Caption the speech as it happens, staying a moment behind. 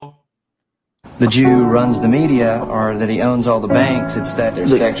the Jew runs the media or that he owns all the banks. It's that they're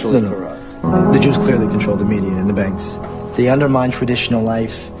sexually corrupt. The Jews clearly control the media and the banks. They undermine traditional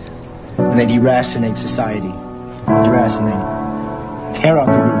life, and they deracinate society. Deracinate. Tear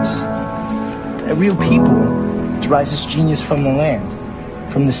out the roots. A real people derives its genius from the land,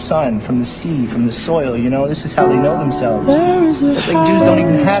 from the sun, from the sea, from the soil. You know, this is how they know themselves. Like Jews don't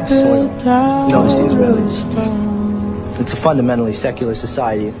even have soil. Notice the Israelis. It's a fundamentally secular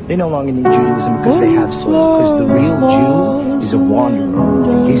society. They no longer need Judaism because they have soil. Because the real Jew is a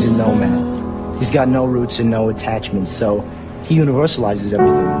wanderer. He's a nomad. He's got no roots and no attachments. So he universalizes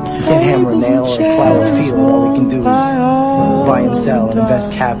everything. He can't hammer a nail or plow a field. All he can do is buy and sell and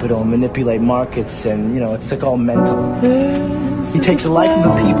invest capital and manipulate markets. And, you know, it's like all mental. He takes a life of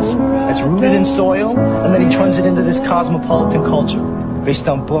the people that's rooted in soil, and then he turns it into this cosmopolitan culture based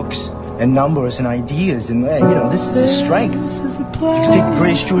on books and numbers and ideas, and you know, this is his strength. You can take the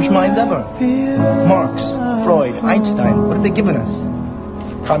greatest Jewish minds ever. Marx, Freud, Einstein, what have they given us?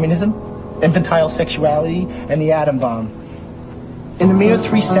 Communism, infantile sexuality, and the atom bomb. In the mere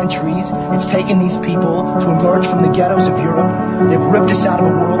 3 centuries, it's taken these people to emerge from the ghettos of Europe. They've ripped us out of a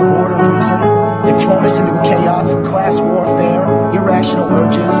world of order and reason. They've thrown us into a chaos of class warfare, irrational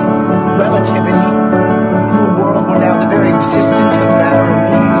urges, relativity, into a world where now the very existence of matter and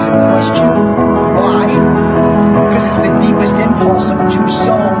meaning is in question. Why? Because it's the deepest impulse of a Jewish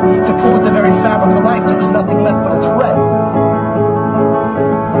soul to pull at the very fabric of life till there's nothing left but a thread.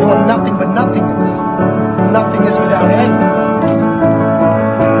 They want nothing but nothingness. Nothingness without end.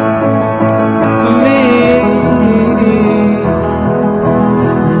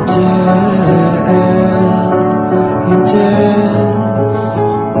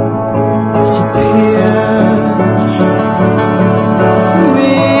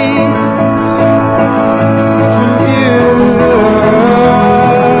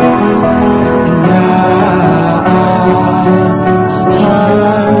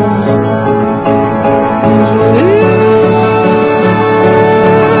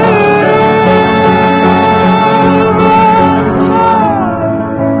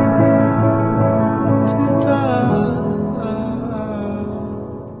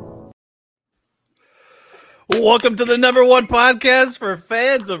 Welcome to the #1 podcast for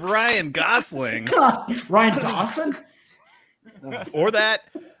fans of Ryan Gosling. Ryan Dawson? Or that.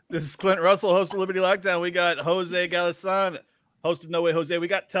 This is Clint Russell, host of Liberty Lockdown. We got Jose Galasan, host of No Way Jose. We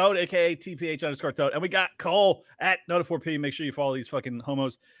got Toad, a.k.a. TPH_Toad. And we got Cole at Note4P. Make sure you follow these fucking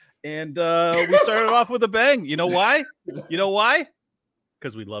homos. And we started off with a bang. You know why?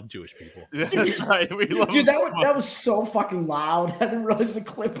 Because we love Jewish people. That's right. Dude, that was so fucking loud. I didn't realize the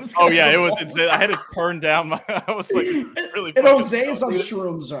clip was. Oh yeah, it was insane. I had to turn down my. I was like, really. And Jose's on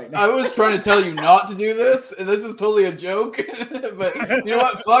shrooms right now. I was trying to tell you not to do this, and this is totally a joke. But you know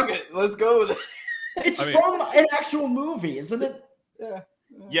what? Fuck it. Let's go with it. It's from an actual movie, isn't it? Yeah.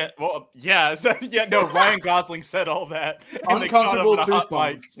 Yeah. Well, yeah. Yeah. No, Ryan Gosling said all that. Uncomfortable truth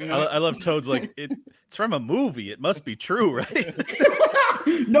bombs. I love Toad's like it's from a movie. It must be true, right?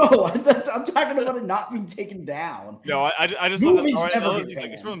 No, I'm talking about it not being taken down. No, I just movies thought never he's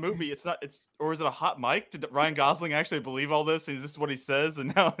like, it's from the movie. It's not. Or is it a hot mic? Did Ryan Gosling actually believe all this? Is this what he says?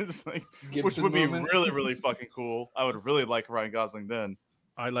 And now it's like, which would be really, really fucking cool. I would really like Ryan Gosling then.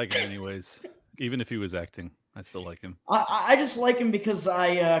 I like him anyways, even if he was acting. I still like him. I just like him because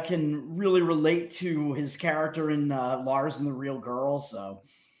I can really relate to his character in Lars and the Real Girl. So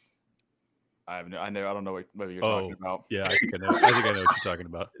I don't know what you're talking about. Yeah, I think I know what you're talking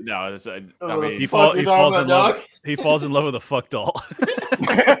about. No, he falls in love with a fuck doll.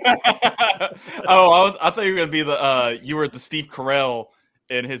 I thought you were gonna be you were the Steve Carell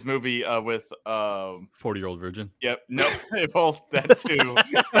in his movie with 40-Year-Old Virgin. Yep. No, well, that too.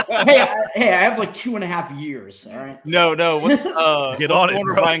 hey, I have like 2.5 years. All right. No. What's Get on it,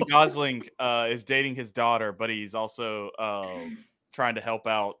 bro. Ryan Gosling is dating his daughter, but he's also trying to help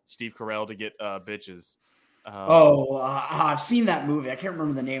out Steve Carell to get bitches. I've seen that movie. I can't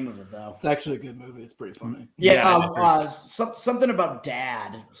remember the name of it though. It's actually a good movie. It's pretty funny. Yeah. Something about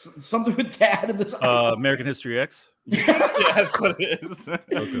dad. Something with dad in this. American History X. Yeah, that's what it is.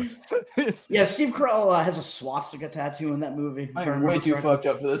 Okay. Yeah, Steve Carell has a swastika tattoo in that movie. I'm way too fucked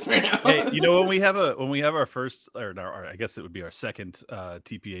up for this right now. Hey, you know when we have our first, or I guess it would be our second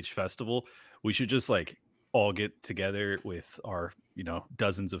TPH festival, we should just like all get together with our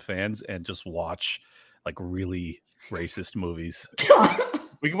dozens of fans and just watch like really racist movies.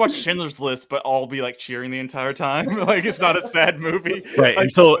 We can watch Schindler's List, but all be like cheering the entire time. Like it's not a sad movie, right? Like,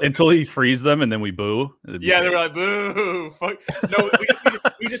 until he frees them and then we boo. Yeah, they're like boo. Fuck. No,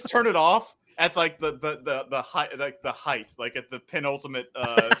 we just turn it off at like the height, like the height, like at the penultimate.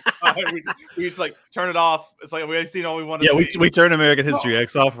 We just like turn it off. It's like we've seen all we want to see. Yeah, we turn American History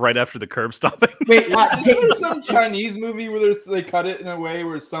X off right after the curb stopping. Wait, Isn't there some Chinese movie where they cut it in a way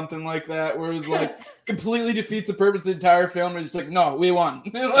where it's something like that, where it's like completely defeats the purpose of the entire film, and it's like, no, we won,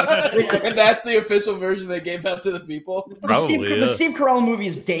 and that's the official version they gave out to the people. The Steve Carell movie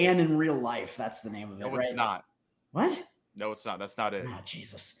is Dan in Real Life. That's the name of it. No, right? it's not. What? No, it's not. That's not it. Oh,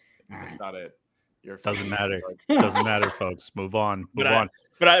 Jesus. That's not it. Doesn't matter. Doesn't matter, folks. Move on. Move on.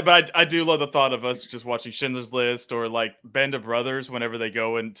 But I do love the thought of us just watching Schindler's List or like Band of Brothers whenever they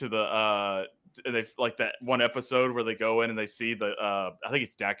go into the they like that one episode where they go in and they see the I think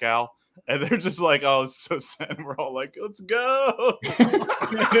it's Dachau, and they're just like, oh, it's so sad. And we're all like, let's go.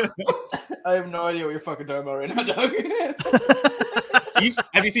 I have no idea what you're fucking talking about right now, Doug.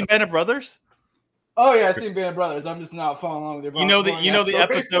 Have you seen Band of Brothers? Oh yeah, I've seen Band of Brothers. I'm just not following along with your. You know the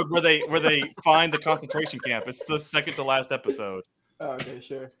episode where they find the concentration camp. It's the second to last episode. Oh, okay,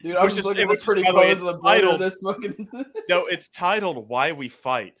 sure, dude. I'm just looking at the pretty clothes of the title. This fucking. No, it's titled "Why We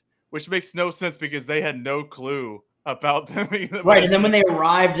Fight," which makes no sense because they had no clue about them. Right, and then when they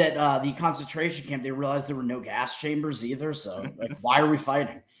arrived at the concentration camp, they realized there were no gas chambers either. So, like, why are we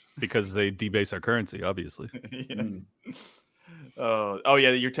fighting? Because they debase our currency, obviously. Yes. Oh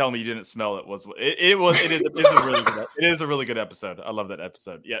yeah, you're telling me you didn't smell it. It is a really good episode. I love that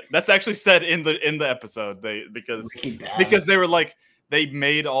episode. Yeah, that's actually said in the episode because they were like they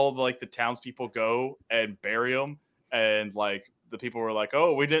made all the townspeople go and bury them, and like the people were like,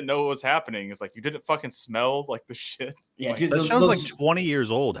 oh, we didn't know what was happening. It's like you didn't fucking smell like the shit. Yeah, dude, that sounds like 20 years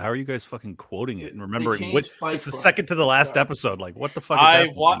old. How are you guys fucking quoting it and remembering which? It's the second to the last episode. Like, what the fuck?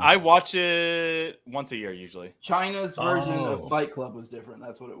 I watch it once a year usually. China's version of Fight Club was different.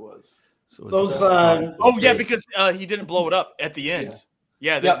 That's what it was. So those. Yeah, because he didn't blow it up at the end.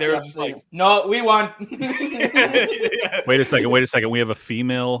 Yeah, they're just like, no, we won. Wait a second. We have a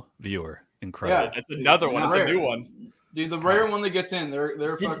female viewer. Incredible. Yeah, it's another one. It's a new one. Dude, the rare one that gets in,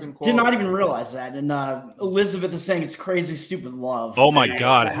 they're fucking cool. Did not even realize that. And Elizabeth is saying it's crazy, stupid love. Oh my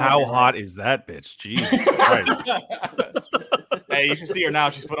God, how hot is that bitch? Jesus Christ. Hey, you should see her now.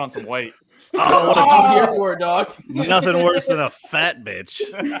 She's put on some weight. Oh, I'm here for it, dog. Nothing worse than a fat bitch.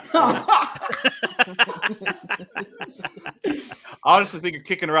 Honestly, think of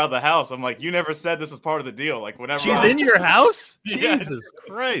kicking her out of the house. I'm like, you never said this was part of the deal. Like, whenever she's in your house, Yes. Jesus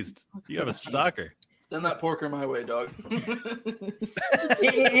Christ, you have a stalker. Send that porker my way, dog.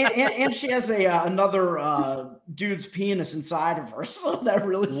 and she has another dude's penis inside of her, so that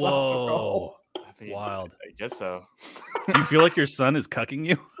really sucks. Whoa, wild. I guess so. Do you feel like your son is cucking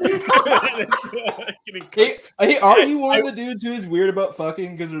you? Hey, are you one of the dudes who is weird about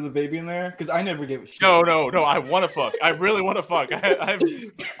fucking because there's a baby in there? Because I never gave a shit. No. I want to fuck. I really want to fuck.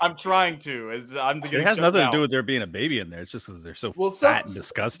 I'm trying to. It has nothing to do with there being a baby in there. It's just because they're so fat and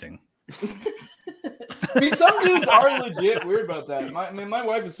disgusting. I mean, some dudes are legit weird about that. My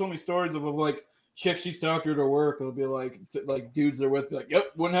wife has told me stories of like chicks she's talked to at her work. It'll be like dudes they're with, be like,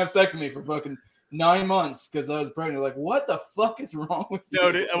 "Yep, wouldn't have sex with me for fucking 9 months because I was pregnant." Like, what the fuck is wrong with you?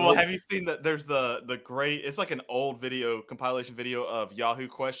 No, dude, well, have you seen that? There's the great. It's like an old compilation video of Yahoo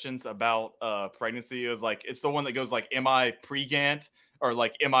questions about pregnancy. It was like it's the one that goes like, "Am I pregant?" or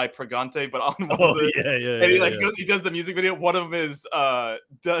like, "Am I pregante?" But on one of the, and he does the music video. One of them is,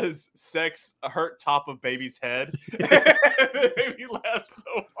 "Does sex hurt top of baby's head?" It made me laugh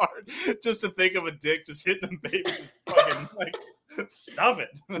so hard just to think of a dick just hitting the baby, just fucking like, stop it.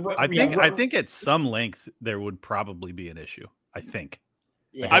 I think at some length there would probably be an issue. I think.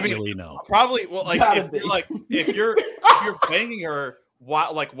 Yeah. I mean, really know. Probably. Well, if you're banging her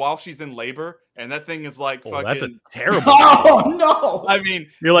while she's in labor, and that thing is like fucking. That's a terrible. Oh no! I mean,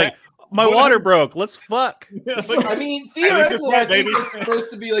 you're like, my water broke. Let's fuck. I mean, theoretically, I think it's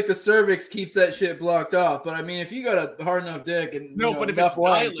supposed to be like the cervix keeps that shit blocked off. But I mean, if you got a hard enough dick and but if enough it's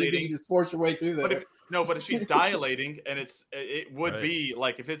length, you dilating, can just force your way through there. But if she's dilating and it would be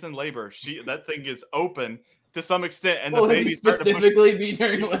like if it's in labor, that thing is open to some extent, and the baby specifically be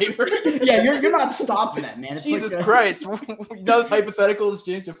during labor. Yeah, you're not stopping it, man. It's Jesus Christ! Those hypotheticals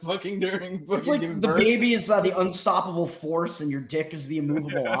change to fucking during fucking it's like giving the birth. baby is the unstoppable force, and your dick is the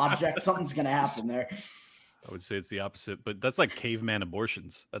immovable object. Something's gonna happen there. I would say it's the opposite, but that's like caveman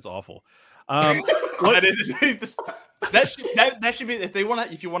abortions. That's awful. That should be if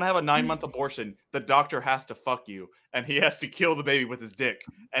you want to have a 9-month abortion, the doctor has to fuck you and he has to kill the baby with his dick,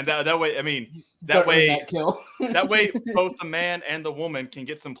 and that way, I mean, that way both the man and the woman can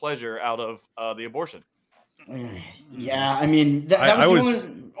get some pleasure out of the abortion. Yeah, I mean that was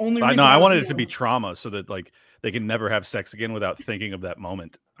the only I reason know I was wanted the it to be only- trauma so that like they can never have sex again without thinking of that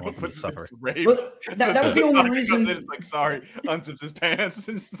moment. I want them to suffer. Rape. But that was the only He comes reason. in, it's like, sorry, unzips his pants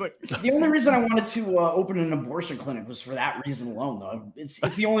and just like. The only reason I wanted to open an abortion clinic was for that reason alone, though. It's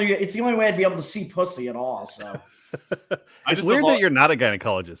the only way I'd be able to see pussy at all. So It's weird that you're not a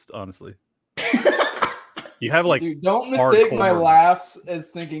gynecologist, honestly. You have like Dude, don't mistake my hardcore- laughs as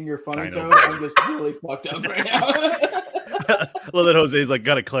thinking you're funny, I know. Toad. I'm just really fucked up right now. Love that Jose's like,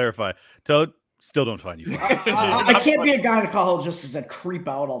 gotta clarify. Toad, still don't find you funny. I can't be a gynecologist because I creep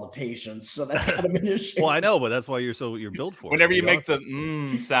out all the patients. So that's kind of an issue. Well, I know, but that's why you're built for it. Whenever you It'd be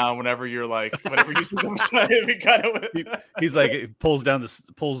make the sound, whenever you're like, whenever you see them, it kind of. He's like, it pulls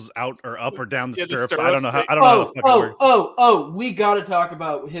out or up or down the Yeah, the stirrups. I don't know how. stirrups. I don't know how the fuck it works. We got to talk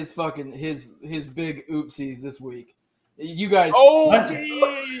about his fucking his big oopsies this week. You guys. Oh, What?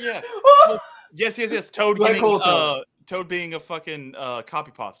 yeah. Yes. Toad Black getting, hole Toad. Toad being a fucking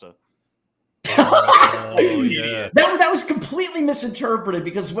copy pasta. Oh, yeah. That was completely misinterpreted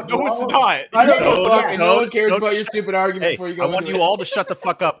because what? No, it's not. I don't No, know, fuck, no, and no one cares no, about your stupid argument Hey, before you go. I want into you it. all to shut the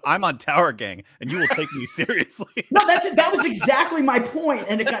fuck up. I'm on Tower Gang, and you will take me seriously. No, that was exactly my point,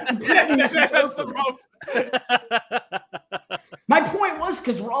 and it got completely That's the misinterpreted. problem. My point was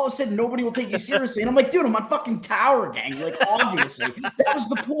because Wallace said nobody will take you seriously, and I'm like, dude, I'm on fucking Tower Gang. Like, obviously, that was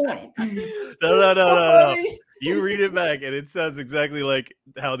the point. No. You read it back, and it sounds exactly like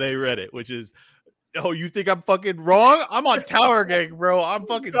how they read it, which is, "Oh, you think I'm fucking wrong? I'm on Tower Gang, bro. I'm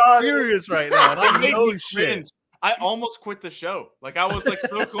fucking serious right now. And It I made know me shit." cringe. I almost quit the show. Like I was like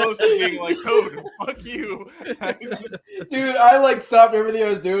so close to being like, Toad, fuck you. Dude, I like stopped everything I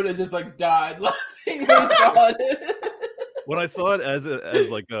was doing and just like died laughing when I saw it. When I saw it as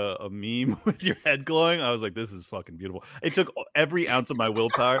like a meme with your head glowing, I was like, "This is fucking beautiful." It took every ounce of my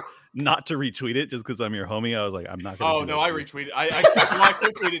willpower not to retweet it, just because I'm your homie. I was like, "I'm not gonna." Oh do no, that I to you." retweeted. I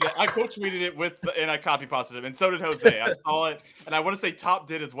co-tweeted it. I co-tweeted it and I copy pasted it, and so did Jose. I saw it, and I want to say Top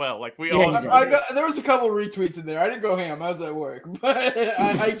did as well. Like we Yeah, all. he did. There was a couple retweets in there. I didn't go ham. I was at work, but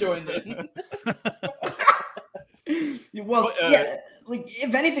I joined in. Well, But, yeah, like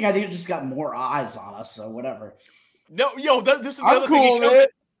if anything, I think it just got more eyes on us. So whatever. No, this is the I'm other cool thing. with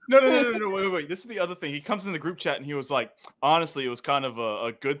it. No, wait. This is the other thing. He comes in the group chat and he was like, honestly, it was kind of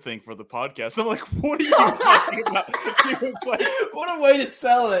a good thing for the podcast. I'm like, what are you talking about? He was like, What a way to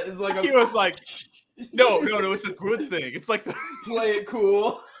sell it! It's like he was like, no, it's a good thing. It's like, play it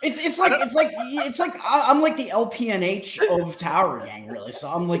cool. It's like I'm like the LPNH of Tower Gang, really. So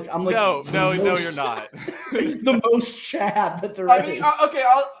I'm like no, the you're not. the most Chad that there is. I mean, okay,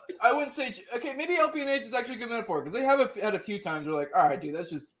 I wouldn't say okay. Maybe LPNH is actually a good metaphor because they have had a few times where like, all right, dude, that's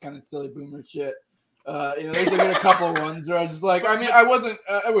just kind of silly boomer shit. There's been a couple of ones where I was just like, I mean, I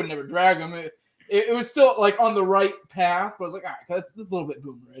would never drag them. It was still like on the right path, but I was like, all right, that's a little bit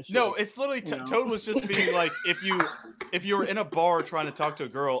boomerish. No, it's literally Toad was just being like, if you were in a bar trying to talk to a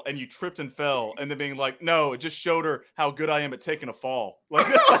girl and you tripped and fell, and then being like, no, it just showed her how good I am at taking a fall. Like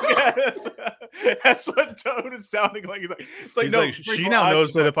that's what Toad is sounding like. It's like He's no, like, she now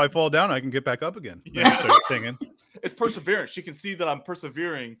knows that if I fall down, I can get back up again. Yeah. And he starts singing. it's perseverance. She can see that I'm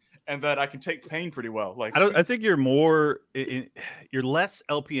persevering and that I can take pain pretty well. Like I think you're more, you're less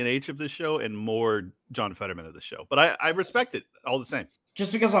LPNH of this show and more John Fetterman of the show. But I respect it all the same.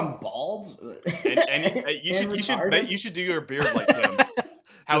 Just because I'm bald. and you should do your beard like him.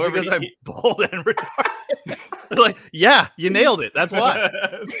 However, However, because I'm bald and retarded. They're like, yeah, you nailed it. That's why.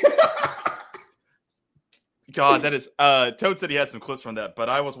 God, that is. Toad said he had some clips from that, but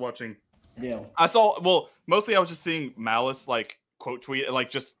I was watching. Yeah. I saw. Well, mostly I was just seeing Malice like quote tweet, like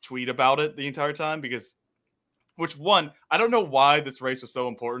just tweet about it the entire time because. Which one? I don't know why this race was so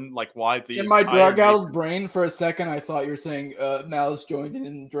important. Like why the in my drug-addled brain for a second, I thought you were saying Malice joined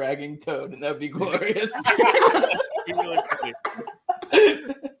in dragging Toad, and that'd be glorious.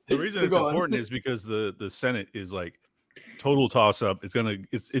 The reason it's important is because the Senate is like total toss up. It's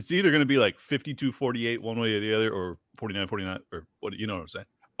either gonna be like 52-48 one way or the other, or 49-49, or what, you know what I'm saying?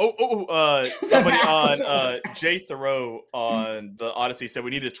 Somebody on Jay Thoreau on the Odyssey said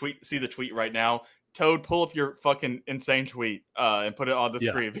we need to see the tweet right now. Toad, pull up your fucking insane tweet and put it on the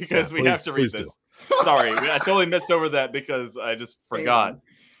screen because we have to read this. Sorry, I totally missed over that because I just forgot.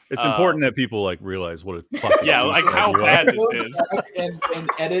 It's important that people like realize what a fucking like how bad this is. And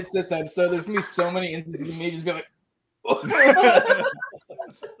edits this episode. There's gonna be so many instances of me just being like.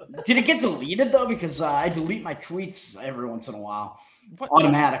 Did it get deleted though? Because I delete my tweets every once in a while What?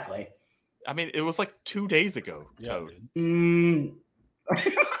 automatically. I mean, it was like 2 days ago. Toad. Hang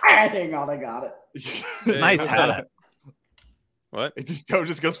on, I got it. Nice hat. What? Toad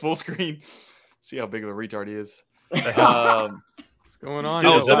just goes full screen. See how big of a retard he is. It's going on?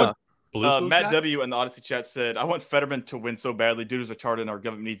 Dude, Oh, is that Wow. what Blue Food Matt got? W in the Odyssey chat said, "I want Fetterman to win so badly. Dude is retarded, and our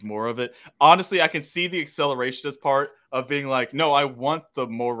government needs more of it." Honestly, I can see the acceleration part of being like, "No, I want the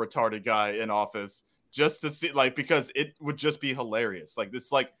more retarded guy in office just to see, like, because it would just be hilarious." Like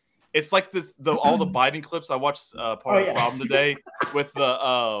this, like it's like this. All the Biden clips I watched part of the problem today with the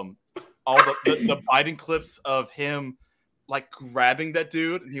all the Biden clips of him like grabbing that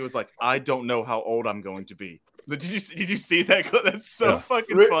dude, and he was like, "I don't know how old I'm going to be." Did you see that clip? That's so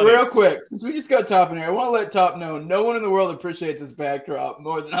fucking funny. Real quick, since we just got Top in here, I want to let Top know no one in the world appreciates this backdrop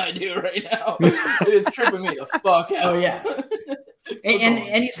more than I do right now. It is tripping me the fuck out. Oh yeah,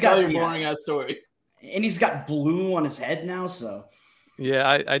 and he's got your boring ass story. And he's got blue on his head now. So Yeah,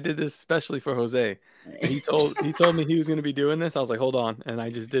 I did this especially for Jose. He told me he was going to be doing this. I was like, hold on, and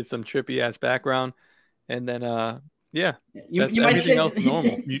I just did some trippy ass background, and then yeah, you that's might everything say else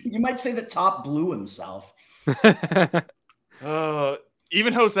normal. you might say that Top blew himself.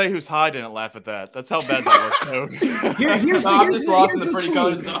 Even Jose, who's high, didn't laugh at that. That's how bad that was. I'm just lost in the pretty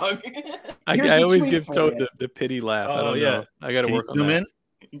colors, dog. I always give Toad the pity laugh. I don't know. I got to work on that.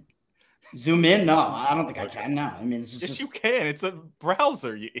 Zoom in? No, I don't think I can. No, I mean, it's yes, just... you can. It's a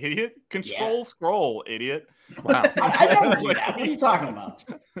browser, you idiot. Control scroll, idiot. Wow. I never do that. What are you talking about?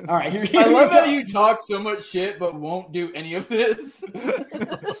 All right. I love how you talk so much shit but won't do any of this.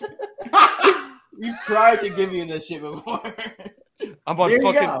 We've tried to give you this shit before. I'm on There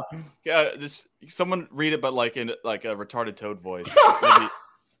fucking. Just someone read it, but like in like a retarded Toad voice. Maybe.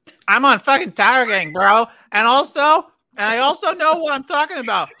 I'm on fucking Tower Gang, bro. And I also know what I'm talking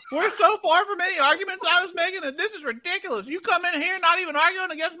about. We're so far from any arguments I was making that this is ridiculous. You come in here not even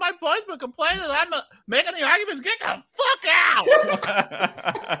arguing against my points, but complaining that I'm making the arguments. Get the fuck out!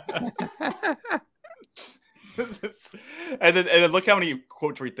 and then look how many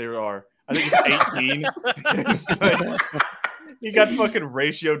quote tweets there are. I think it's 18. It's like, you got fucking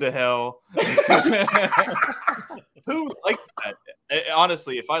ratio to hell. Who likes that?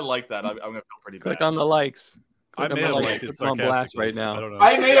 Honestly, if I like that, I'm gonna feel pretty bad. Click on the likes. I may have liked it It's on blast right now. I don't know.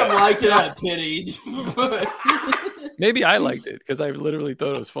 I may have liked it out of pity. Maybe I liked it because I literally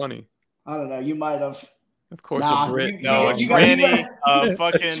thought it was funny. I don't know. You might have. Of course, Nah, a Brit. No, a you tranny, A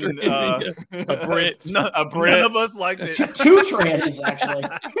fucking a Brit. a Brit. None of us liked it. Two trannies, actually.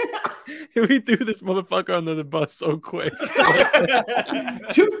 We threw this motherfucker under the bus so quick.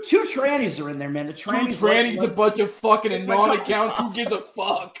 two trannies are in there, man. The Two trannies, trannies, a bunch of fucking non-accounts. Who gives a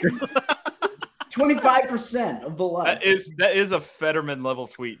fuck? 25% of the likes. That is a Fetterman level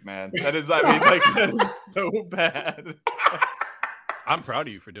tweet, man. That is, I mean, like that is so bad. I'm proud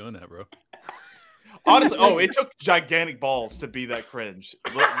of you for doing that, bro. Honestly, it took gigantic balls to be that cringe.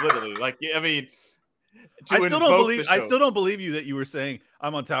 Literally, like, I mean, I still don't believe you that you were saying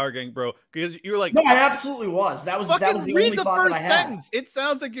I'm on Tower Gang, bro, because you were like, no, I absolutely was. That was the fucking only read the thought that I first had. sentence. It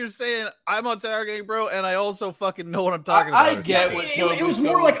sounds like you're saying I'm on Tower Gang, bro, and I also fucking know what I'm talking about. I get what Toad It was was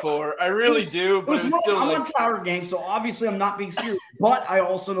more going like- for. I really do, but it was still I'm like... on Tower Gang, so obviously I'm not being serious, but I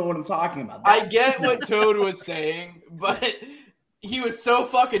also know what I'm talking about. I get what Toad was saying, but he was so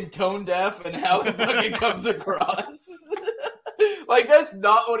fucking tone deaf and how it fucking comes across. Like, that's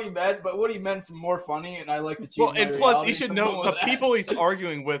not what he meant, but what he meant's more funny, and I like to choose. Well, my and plus, reality, you should so know go the with that. people he's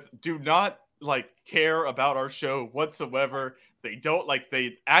arguing with do not like care about our show whatsoever. They don't like.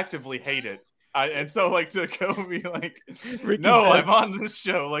 They actively hate it. And so, like, to go be like, Ricky no, said- I'm on this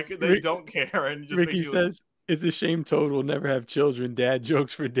show. Like, they don't care. And just Ricky make you, says, it's a shame Toad will never have children. Dad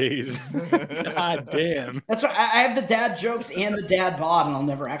jokes for days. God damn. That's right. I have the dad jokes and the dad bod, and I'll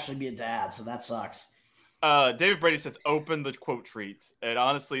never actually be a dad, so that sucks. David Brady says, open the quote tweets. And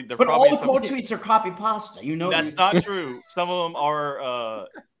honestly, they're But all probably the quote tweets are copy pasta. You know That's not true. Some of them are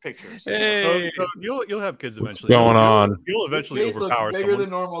pictures. Hey. So you'll have kids eventually. Going on? You'll His eventually face looks overpower bigger someone. than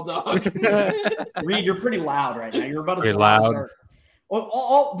normal, dog. Reed, you're pretty loud right now. You're about to Pretty loud. start.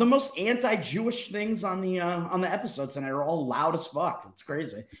 All the most anti-Jewish things on the episodes tonight are all loud as fuck. It's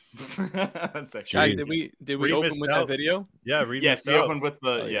crazy. That's actually, Guys, did we Reed open missed with out. that video? Yeah, Reed yes, missed we out. opened with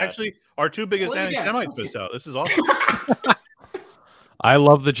the yeah. Actually, our two biggest Play it again. anti-Semites missed out. This is awesome. I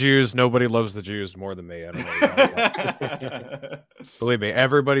love the Jews. Nobody loves the Jews more than me. I don't know. What you're talking about. Believe me,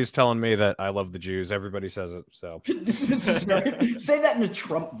 everybody's telling me that I love the Jews. Everybody says it. So This is very, say that in a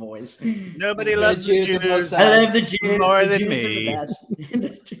Trump voice. Nobody The loves the Jews are both Jews. sides. I love the Jews more the than Jews are me. the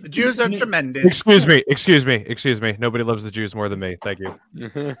best. The Jews are tremendous. excuse me. Nobody loves the Jews more than me. Thank you.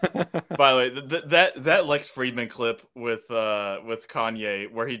 By the way, that Lex Friedman clip with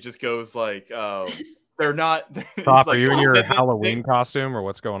Kanye where he just goes like, they're not. it's Top, like, are you in your they- Halloween costume or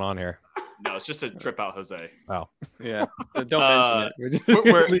what's going on here? No, it's just a trip out, Jose. Yeah. Don't mention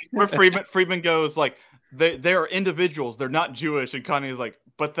it. Where Friedman goes like, they are individuals. They're not Jewish. And Kanye's like,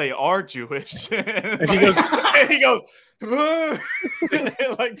 but they are Jewish. And he goes,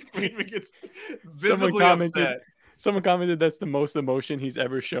 like Friedman gets visibly upset. Someone commented that's the most emotion he's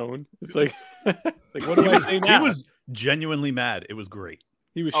ever shown. It's like, like what do I say now? He was genuinely mad. It was great.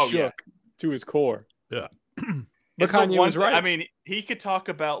 He was shook to his core. Yeah. But Kanye was right. I mean, he could talk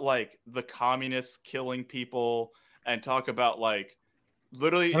about like the communists killing people and talk about like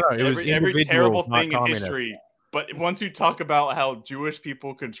literally every terrible thing in history. But once you talk about how Jewish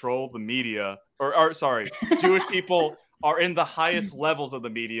people control the media, or Jewish people are in the highest levels of the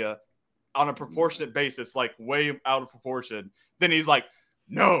media on a proportionate basis, like way out of proportion, then he's like,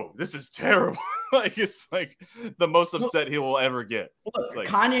 no, this is terrible. Like it's like the most upset he will ever get. Look, like,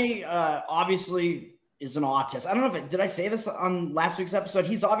 Kanye obviously is an autist. I don't know did I say this on last week's episode?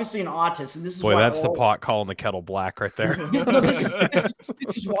 He's obviously an autist, and this is why the pot calling the kettle black right there.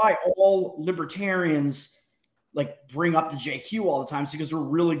 This is why all libertarians like bring up the JQ all the time, because we're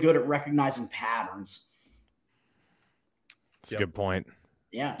really good at recognizing patterns. That's a good point.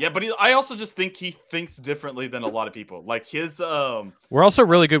 Yeah. Yeah, but I also just think he thinks differently than a lot of people. Like his we're also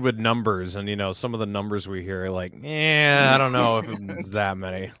really good with numbers, and some of the numbers we hear are like, I don't know if it's that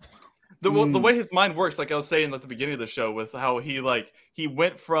many. The way his mind works, like I was saying at the beginning of the show, with how he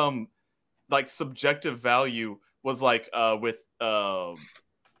went from like subjective value was like yeah,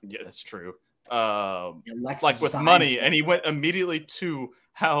 that's true. Like with money, and he went immediately to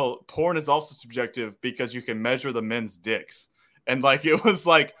how porn is also subjective because you can measure the men's dicks. And like it was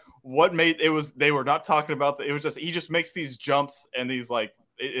like what made it was they were not talking about it was just he just makes these jumps and these like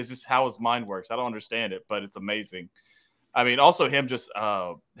it's just how his mind works. I don't understand it, but it's amazing. I mean, also him just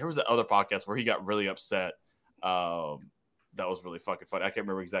there was that other podcast where he got really upset. That was really fucking funny. I can't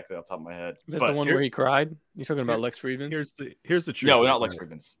remember exactly off the top of my head. Is that the one where he cried? You're talking about Lex Friedman? Here's the truth. No, not Lex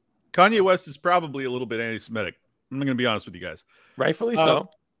Friedman's. Kanye West is probably a little bit anti-Semitic. I'm going to be honest with you guys. Rightfully so.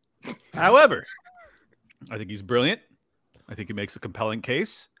 However, I think he's brilliant. I think he makes a compelling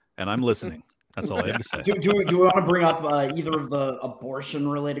case, and I'm listening. That's all I have to say. Do we want to bring up either of the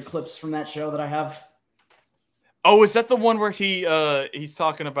abortion-related clips from that show that I have? Oh, is that the one where he's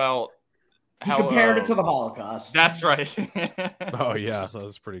talking about how he compared it to the Holocaust? That's right. Oh yeah, that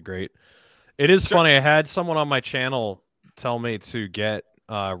was pretty great. It is funny. I had someone on my channel tell me to get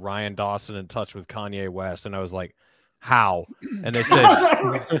Ryan Dawson in touch with Kanye West, and I was like, "How?" And they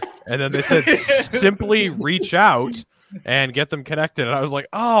said, simply reach out and get them connected. And I was like,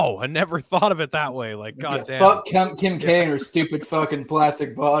 "Oh, I never thought of it that way." Like, goddamn. Fuck Kim K and her stupid fucking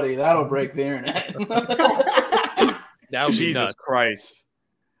plastic body. That'll break the internet. That would Jesus be nuts. Christ!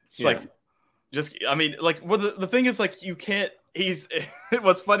 It's like, just I mean, like, well, the thing is, like, you can't. He's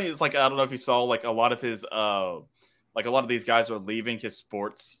what's funny is like I don't know if you saw like a lot of his like a lot of these guys are leaving his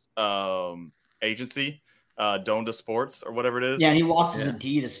sports agency, Donda Sports or whatever it is. Yeah, and he lost his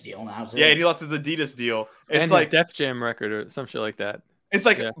Adidas deal now. Yeah, and he lost his Adidas deal. It's and like his Def Jam record or some shit like that. It's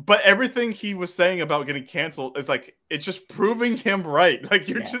like, but everything he was saying about getting canceled is like it's just proving him right. Like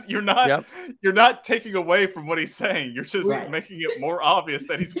you're not taking away from what he's saying. You're just making it more obvious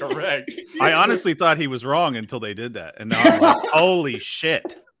that he's correct. I honestly thought he was wrong until they did that, and now I'm like, holy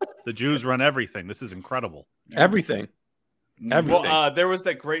shit! The Jews run everything. This is incredible. Everything. Well, there was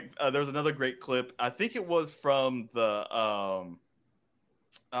that great. There was another great clip. I think it was from the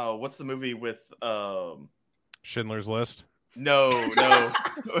what's the movie with Schindler's List? No.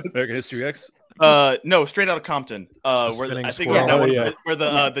 American History X. No, Straight Outta Compton. Where I think it's that one where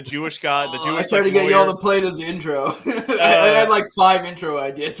the Jewish guy, the Jewish. I tried to get y'all to play this intro. I had like 5 intro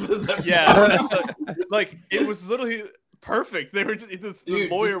ideas for this episode. Yeah, like it was literally perfect. They were just, the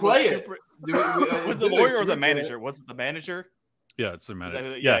lawyer was super. Was the lawyer or the manager? Was it the manager? Yeah, it's their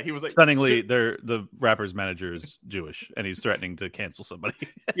manager. Yeah, he was like stunningly. The rapper's manager is Jewish, and he's threatening to cancel somebody.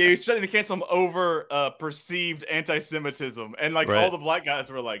 Yeah, he's threatening to cancel him over perceived anti-Semitism, and like all the black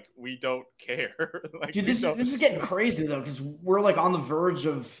guys were like, "We don't care." Like, dude, this is getting crazy though, because we're like on the verge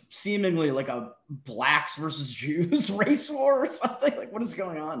of seemingly like a blacks versus Jews race war or something. Like, what is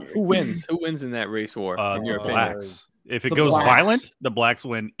going on here? Who wins? Who wins in that race war? In your opinion? Blacks. If it goes violent, the blacks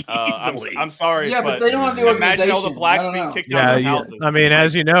win easily. I'm sorry. Yeah, but they don't have the organization. Imagine all the blacks being kicked out of their houses. I mean,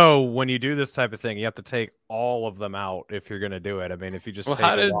 as you know, when you do this type of thing, you have to take all of them out if you're going to do it. I mean, if you just take a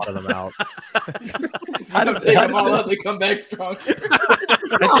lot of them out. If you don't take them all out, they come back stronger.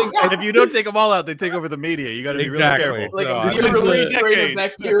 And if you don't take them all out, they take over the media. You got to be really careful. Like a release rate of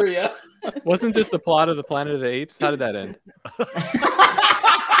bacteria. Wasn't this the plot of the Planet of the Apes? How did that end?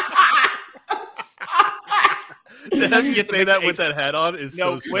 To have you say that with that hat on is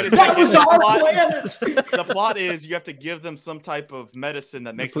so wait a stupid. second. The plot is you have to give them some type of medicine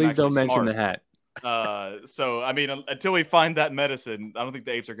that makes Please them don't mention smart. the hat. So I mean, until we find that medicine, I don't think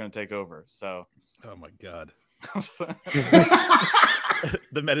the apes are going to take over. So, oh my god,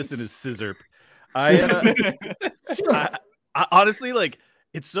 the medicine is scissor. I honestly like.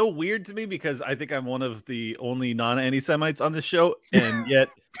 It's so weird to me because I think I'm one of the only non-anti-Semites on this show, and yet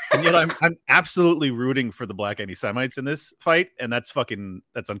I'm absolutely rooting for the black anti-Semites in this fight, and that's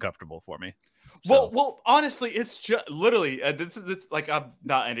uncomfortable for me. So. Well, honestly, it's just literally this like I'm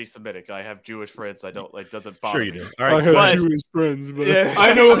not anti-Semitic. I have Jewish friends. I don't like doesn't bother. Sure you me. do. All right, I have Jewish friends, but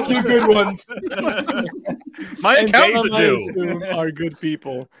I know a few good ones. My accountant's a Jew. Are good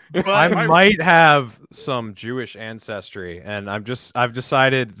people. I might have some Jewish ancestry, and I've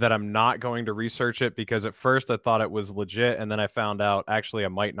decided that I'm not going to research it because at first I thought it was legit, and then I found out actually I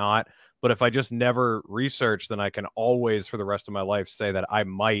might not. But if I just never research, then I can always for the rest of my life say that I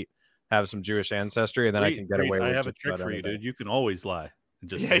might have some Jewish ancestry, and then I can get away with it. I have a trick for you, dude. You can always lie.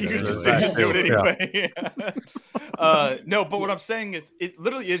 You can just do it anyway. No, but what I'm saying is, it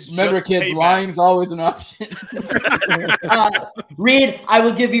literally is. Remember, just kids, payback. lying is always an option. Reed, I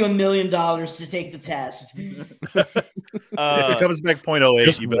will give you $1 million to take the test. If it comes back 0.08,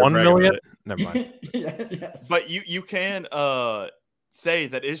 just you better 1 brag million. about it. Never mind. Yes. But you can say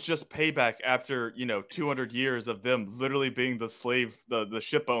that it's just payback after 200 years of them literally being the slave, the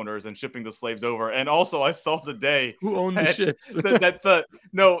ship owners and shipping the slaves over. And also, I saw today Who owned the ships? that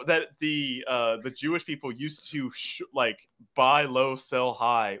the Jewish people used to buy low, sell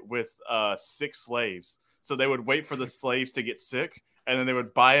high with 6 slaves. So they would wait for the slaves to get sick, and then they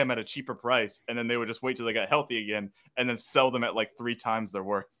would buy them at a cheaper price, and then they would just wait till they got healthy again, and then sell them at like 3 times their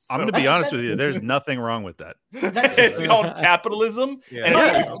worth. So, I'm going to be honest with you. There's nothing wrong with that. it's called capitalism. Yeah. And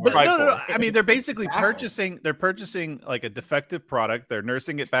Yeah, but prideful. no. I mean, they're basically purchasing like a defective product. They're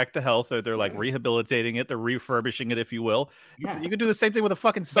nursing it back to health, or they're like rehabilitating it. They're refurbishing it, if you will. Yeah. You can do the same thing with a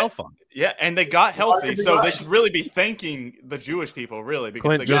fucking cell phone. Yeah, and they got healthy, so they should really be thanking the Jewish people, really, because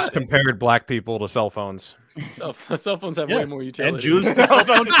Clint they just got it. compared black people to cell phones. Cell phones have Yeah. way more utility. And Jews to cell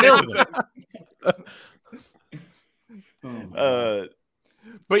phone skills.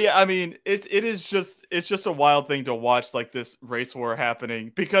 But yeah, I mean, it's just a wild thing to watch, like this race war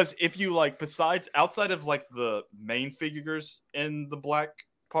happening, because if you like, besides outside of like the main figures in the black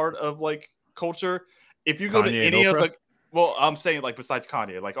part of like culture, if you go Kanye to and any of Oprah? the, well, I'm saying like besides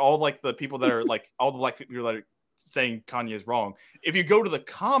Kanye, like all like the people that are like all the black people that are saying Kanye is wrong. If you go to the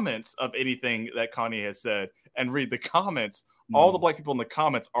comments of anything that Kanye has said and read the comments, all the black people in the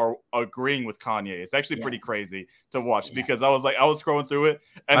comments are agreeing with Kanye. It's actually pretty crazy to watch because I was scrolling through it,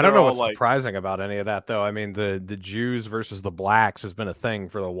 and I don't know what's like, surprising about any of that, though. I mean, the Jews versus the blacks has been a thing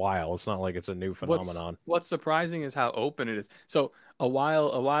for a while. It's not like it's a new phenomenon. What's surprising is how open it is. So a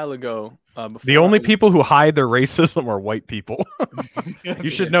while ago, The only people who hide their racism are white people. You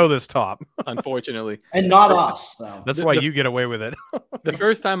should know this, Top. unfortunately, And not us. So. That's why you get away with it. the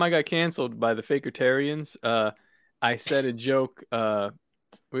first time I got canceled by the Fakertarians, I said a joke.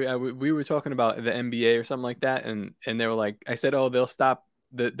 We were talking about the NBA or something like that, and they were like, I said, oh, they'll stop.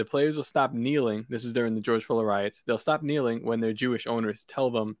 The players will stop kneeling. This was during the George Floyd riots. They'll stop kneeling when their Jewish owners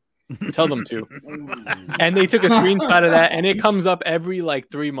tell them to. And they took a screenshot of that, and it comes up every like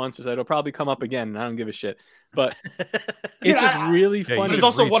 3 months or so. It'll probably come up again, and I don't give a shit. But it's just really Yeah, funny. it's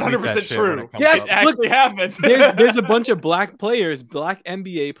also retweet that 100% shit when true. it comes Yes, up. it actually happened. There's a bunch of black players, black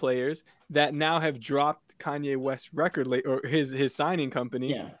NBA players that now have dropped Kanye West's record or his signing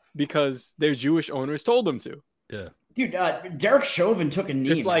company Yeah. because their Jewish owners told them to. Yeah. Dude, Derek Chauvin took a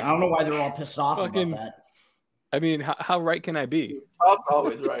knee. It's like I don't know why they're all pissed off fucking- about that. I mean, how right can I be? Top's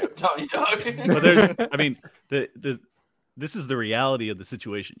always right. I'm telling you, dog. But there's, I mean, this is the reality of the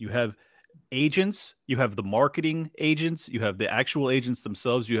situation. You have agents, you have the marketing agents, you have the actual agents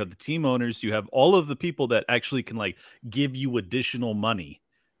themselves, you have the team owners, you have all of the people that actually can like give you additional money.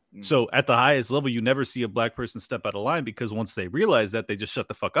 So at the highest level, you never see a black person step out of line because once they realize that, they just shut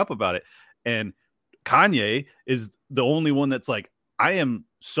the fuck up about it. And Kanye is the only one that's like, I am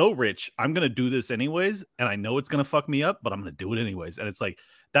so rich, I'm going to do this anyways. And I know it's going to fuck me up, but I'm going to do it anyways. And it's like,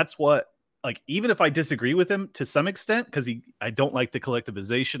 that's what, like, even if I disagree with him to some extent, because I don't like the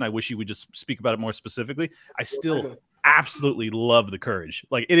collectivization, I wish he would just speak about it more specifically. I still absolutely love the courage.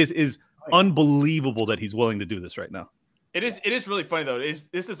 Like, it is unbelievable that he's willing to do this right now. It is really funny though.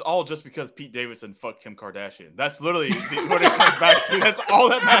 This is all just because Pete Davidson fucked Kim Kardashian. That's literally what it comes back to. That's all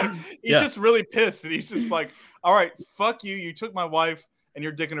that matters. He's just really pissed, and he's just like, "All right, fuck you. You took my wife, and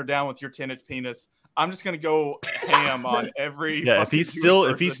you're dicking her down with your 10-inch penis. I'm just gonna go ham on every." Yeah, if he's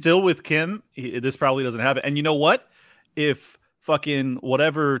still with Kim, this probably doesn't happen. And you know what? If fucking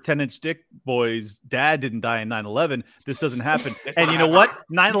whatever 10-inch dick boy's dad didn't die in 9/11. This doesn't happen. And you know what?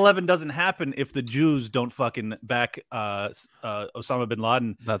 9/11 doesn't happen if the Jews don't fucking back Osama bin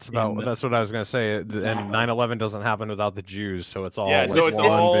Laden. That's what I was gonna say. And 9/11 doesn't happen without the Jews, so it's all so it's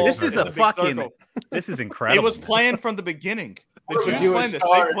all. This is a fucking. circle. This is incredible. It was planned from the beginning. The Jews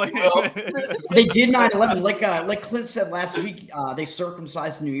planned this. They did 9/11, like Clint said last week. They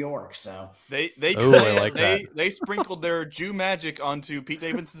circumcised New York, so they sprinkled their Jew magic onto Pete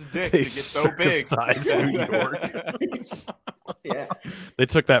Davidson's dick to get so big. New York. yeah, They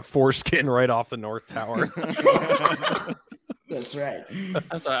took that foreskin right off the North Tower. that's right.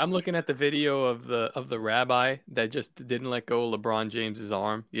 I'm sorry. I'm looking at the video of the rabbi that just didn't let go of LeBron James's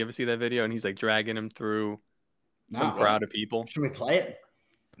arm. You ever see that video? And he's like dragging him through some crowd of people. Should we play it?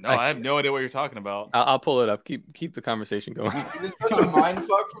 No, I have no idea what you're talking about. I'll pull it up. Keep the conversation going. It's such a mind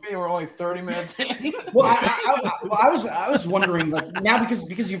fuck for me. We're only 30 minutes in. Well, I was wondering, like, now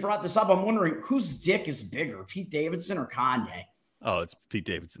because you brought this up, I'm wondering whose dick is bigger, Pete Davidson or Kanye? Oh, it's Pete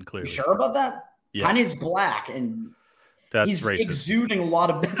Davidson, clearly. You sure about that? Yes. Kanye's black and he's racist. Exuding a lot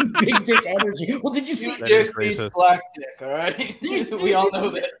of big dick energy. Well, did you see? Dick beats black dick. All right, we all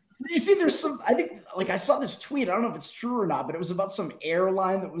know this. Did you see? There's some. I think, like, I saw this tweet. I don't know if it's true or not, but it was about some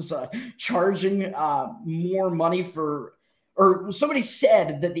airline that was charging more money for, or somebody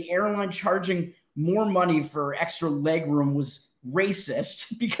said that the airline charging more money for extra leg room was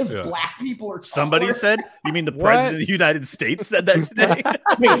racist because black people are taller. Somebody said? You mean the president of the United States said that today?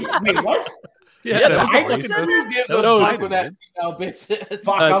 wait, what? Yeah, Who gives us black with that female bitches?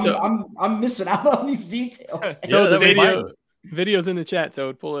 Fuck, I'm missing out on these details. So the video's in the chat,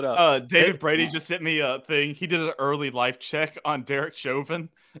 so pull it up. David Brady just sent me a thing. He did an early life check on Derek Chauvin,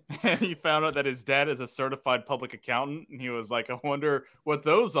 and he found out that his dad is a certified public accountant. And he was like, I wonder what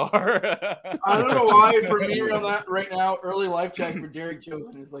those are. I don't know why, for me right now, early life check for Derek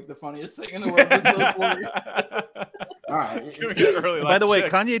Chauvin is like the funniest thing in the world. All right. By the way,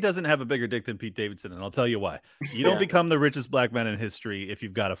 Kanye doesn't have a bigger dick than Pete Davidson, and I'll tell you why. You don't become the richest black man in history if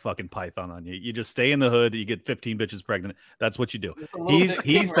you've got a fucking python on you. You just stay in the hood. You get 15 bitches pregnant. That's what you do.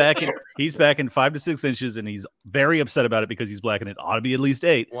 He's back in 5 to 6 inches, and he's very upset about it because he's black, and it ought to be at least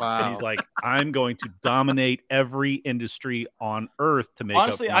 8. Wow. And he's like, I'm going to dominate every industry on earth to make.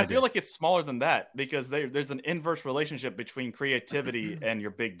 Honestly, up for my I feel like it's smaller than that because there's an inverse relationship between creativity and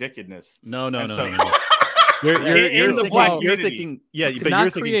your big dickedness. No. You're thinking, yeah, but you're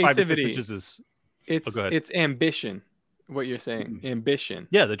thinking 5 to 6 inches is. It's ambition. What you're saying, ambition.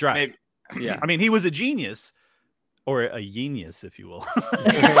 Yeah, the drive. Maybe. Yeah, I mean, he was a genius, or a genius, if you will.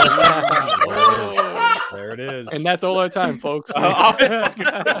 There it is. And that's all our time, folks.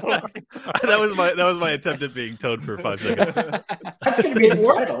 That was my attempt at being Toad for 5 seconds. That's gonna be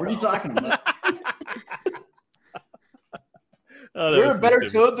the title. What are you talking about? You're a better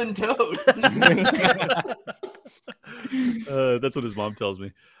Toad than Toad. That's what his mom tells me.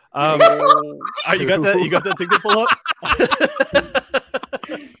 You got that? You got that thing to pull up?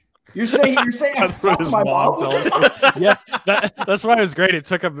 You're saying that's what his mom tells me. Yeah, that's why it was great. It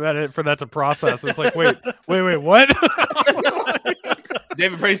took a minute for that to process. It's like, wait, what?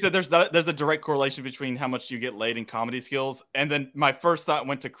 David Brady said there's a direct correlation between how much you get laid and comedy skills. And then my first thought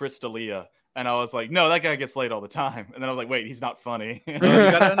went to Chris D'Elia. And I was like, no, that guy gets laid all the time. And then I was like, wait, he's not funny. You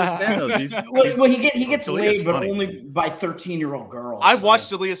gotta understand those. Well, he gets laid, but only by 13-year-old girls. I watched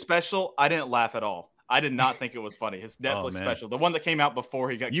D'Elia's special. I didn't laugh at all. I did not think it was funny. His Netflix special, the one that came out before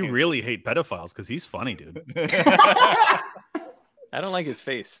he got canceled. You really hate pedophiles because he's funny, dude. I don't like his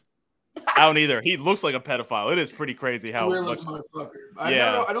face. I don't either. He looks like a pedophile. It is pretty crazy how weird looking motherfucker. I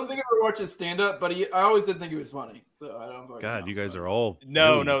don't think I ever watched his stand up, but I always did think he was funny. So I don't. God, you guys are all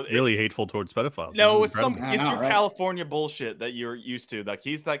really hateful towards pedophiles. No, it's your California bullshit that you're used to. Like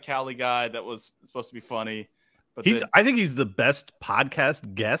he's that Cali guy that was supposed to be funny. But I think he's the best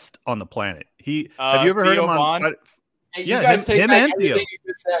podcast guest on the planet. Have you ever heard him on? Hey, you guys take him and Theo. You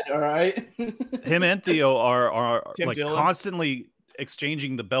just said, all right. Him and Theo are like Dillon. Constantly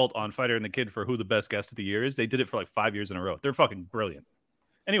exchanging the belt on Fighter and the Kid for who the best guest of the year is. They did it for like 5 years in a row. They're fucking brilliant.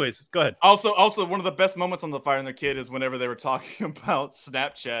 Anyways, go ahead. Also, one of the best moments on the Fighter and the Kid is whenever they were talking about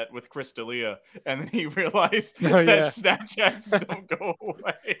Snapchat with Chris D'Elia, and then he realized that Snapchats don't go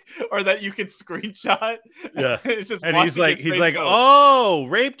away, or that you can screenshot. Yeah, it's just and he's like, oh,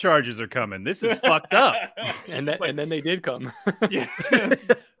 rape charges are coming. This is fucked up. And then they did come. Yeah, it's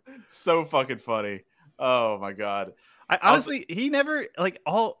so fucking funny. Oh my god. Honestly, he never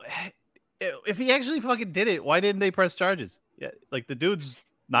if he actually fucking did it, why didn't they press charges? Yeah, like the dude's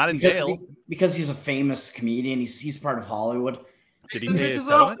not in jail because he's a famous comedian. He's part of Hollywood. Did he pay his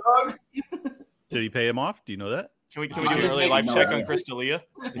settlement? Did he pay him off? Do you know that? Can we do an early life check on Chris D'Elia?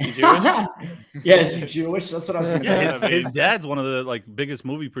 Is he Jewish? Yeah, is he Jewish? That's what I was going to Yeah, say. his dad's one of the like biggest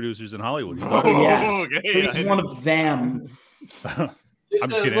movie producers in Hollywood. Oh, Yes. okay. He's one of them. I'm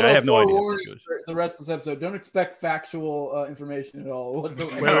just a kidding. I little have no idea. forewarning for the rest of this episode. Don't expect factual information at all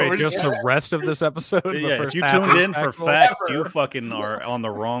whatsoever. Wait, just the rest of this episode? The Yeah, if first you half tuned is in for factual? facts, Ever. you fucking are on the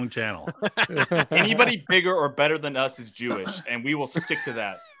wrong channel. Anybody bigger or better than us is Jewish, and we will stick to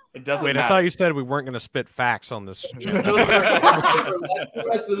that. It doesn't Wait, matter. I thought you said we weren't going to spit facts on this. Those are, the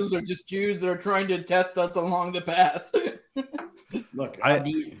rest of those are just Jews that are trying to test us along the path. Look,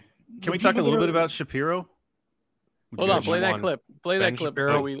 Can we talk a little bit about Shapiro? Hold on, play that one? clip. Play Ben that clip Shapiro?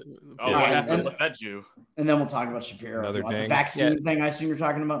 before we. Oh, Yeah, what and- happened with that Jew? and then we'll talk about Shapiro. Another If you want. The ding. vaccine thing I assume you're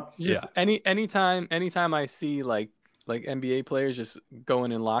talking about. Just anytime I see like NBA players just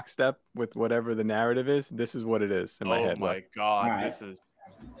going in lockstep with whatever the narrative is, this is what it is in my Oh head. my Look, God, All right. this is.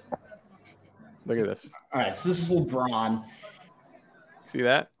 look at this. All right, so this is LeBron. See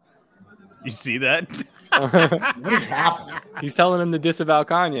that? You see that? What is happening? He's telling him to disavow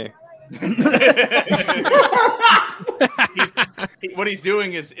Kanye. What he's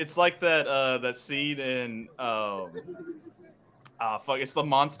doing is it's like that scene in it's the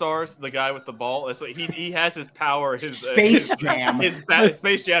Monstars, the guy with the ball. It's like he has his power, his Space Jam.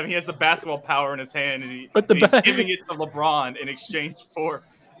 Space Jam. He has the basketball power in his hand, and But the he's ba- giving it to LeBron in exchange for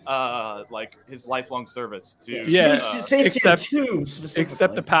like his lifelong service to Yeah. Space Jam except- 2 specifically.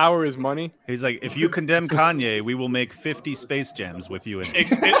 Except the power is money. He's like, if you condemn Kanye, we will make 50 Space Jams with you in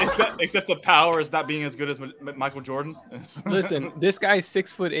it. except the power is not being as good as Michael Jordan. Listen, this guy's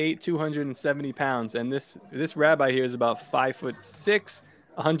 6'8", 270 pounds, and this rabbi here is about 5'6",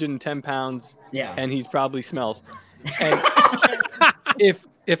 110 pounds, Yeah. and he's probably smells. And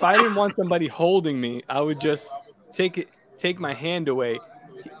if I didn't want somebody holding me, I would just take my hand away.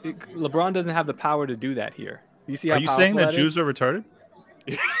 LeBron doesn't have the power to do that here. You see how Are you saying that powerful Jews are retarded?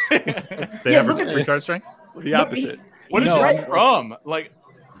 They Yeah, have look at retard strength? is? The opposite. What is No. this from? Like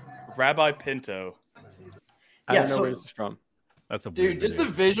Rabbi Pinto. I Yeah, don't know so- where this is from. That's a Dude, weird just the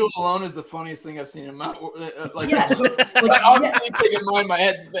video. visual alone is the funniest thing I've seen in my like. Yeah, so, I like, obviously taking mind my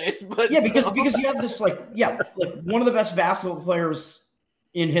headspace, but yeah, still. because you have this like one of the best basketball players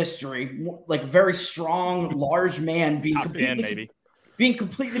in history, like very strong, large man being Top 10, completely maybe. being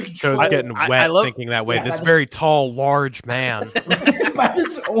completely Joe's controlled getting I wet love- thinking that way. Yeah, This that's- very tall, large man. by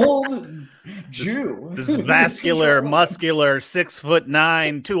this old Jew. This vascular, muscular,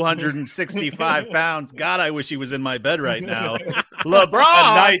 6'9", 265 pounds. God, I wish he was in my bed right now.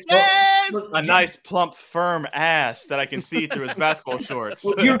 LeBron, A nice, plump, firm ass that I can see through his basketball shorts.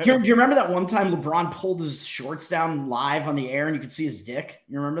 Well, do you remember that one time LeBron pulled his shorts down live on the air and you could see his dick?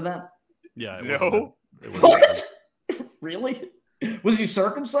 You remember that? Yeah, it No. wasn't- it wasn't What? Really? Was he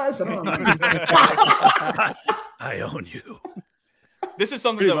circumcised? I don't remember. I own you. This is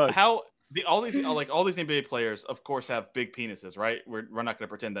something Pretty that much. all these NBA players, of course, have big penises, right? We're not going to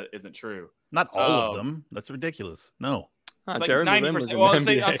pretend that isn't true. Not all Oh. of them. That's ridiculous. No. Like Jared Levin was 90%. in Well, the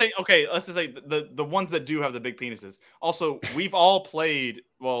I'm saying, NBA. okay, let's just say the ones that do have the big penises. Also, we've all played.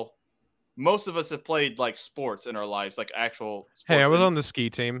 Well, most of us have played like sports in our lives, like actual. Sports. Hey, I was And, on the ski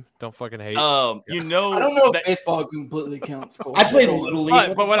team. Don't fucking hate. You know, I don't know that- if baseball completely counts. Cole. I played a little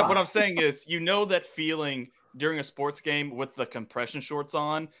league. But what I'm saying is, you know that feeling during a sports game with the compression shorts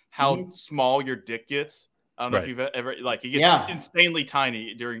on, how Mhm. small your dick gets. I don't know if Right. you've ever like it gets Yeah. insanely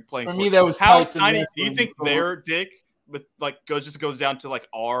tiny during playing. For sports. me, that was How tights and tiny do wrestling. you think their dick with like goes down to like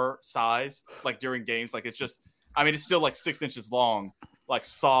our size like during games? Like it's just, I mean, it's still like 6 inches long, like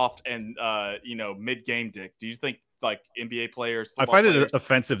soft and mid game dick. Do you think like NBA players? I football find players, it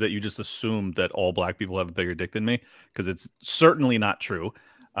offensive that you just assumed that all black people have a bigger dick than me, because it's certainly not true.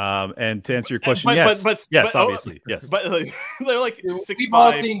 And to answer your question, yes, yes, obviously, yes. But like, they're like Dude, 6'5" We've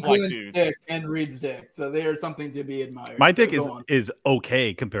all seen black Clint's dudes. dick and Reed's dick, so they are something to be admired. My dick Go on. is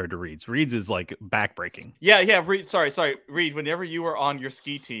okay compared to Reed's. Reed's is like backbreaking. Yeah. Reed, sorry. Reed, whenever you were on your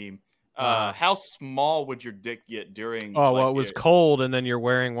ski team, how small would your dick get during? Oh, well, like, it was your- cold, and then you're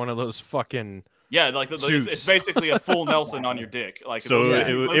wearing one of those fucking. Yeah, like it's Suits. basically a full Nelson on your dick. Like So those- it,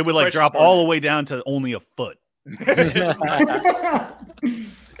 those it would like compression drop shorts- all the way down to only a foot.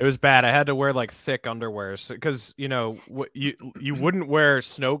 It was bad. I had to wear like thick underwear because you wouldn't wear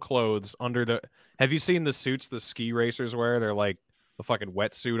snow clothes under the. Have you seen the suits the ski racers wear? They're like the fucking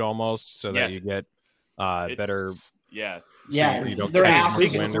wetsuit almost, so that Yes. you get better. Yeah. Yeah, you don't their catch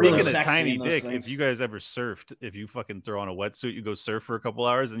asses as are much wind really around. Speaking of sexy tiny in those dick, things. if you guys ever surfed, if you fucking throw on a wetsuit, you go surf for a couple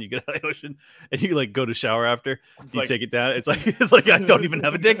hours, and you get out of the ocean, and you like go to shower after, you take it down. It's like I don't even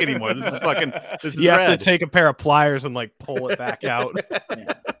have a dick anymore. This is You have rad. to take a pair of pliers and like pull it back out.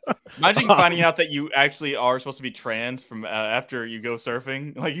 Imagine finding out that you actually are supposed to be trans from after you go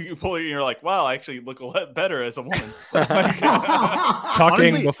surfing. Like you pull it and you're like, wow, I actually look a lot better as a woman. Tucking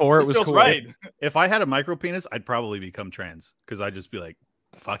Honestly, before it this was feels cool. right. If I had a micro penis, I'd probably become trans because I'd just be like,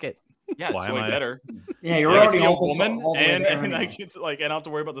 fuck it. Yeah, Why it's am way I- better. Yeah, you're I could already be a almost woman, all the way and there I anyway. get to, like, and I don't have to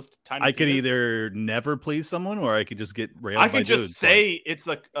worry about this tiny. I could penis. either never please someone, or I could just get railed I by could just dudes. say it's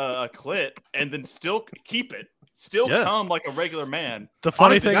a clit and then still keep it. Still Yeah. come like a regular man. The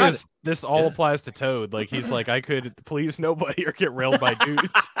funny Honest to thing God. is, this all applies to Toad. Like he's like, I could please nobody or get railed by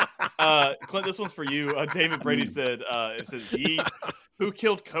dudes. Clint, this one's for you. David Brady said, "It says he who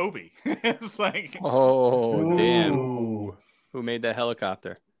killed Kobe." It's like, Oh, damn. Ooh. Who made that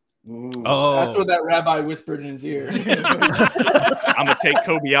helicopter? Ooh. Oh, That's what that rabbi whispered in his ear. I'm gonna take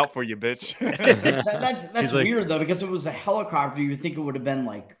Kobe out for you, bitch. That's He's like- weird though, because if it was a helicopter, you would think it would have been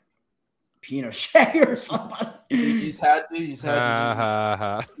like Pinochet or something. You just had to. You just had to. Ha,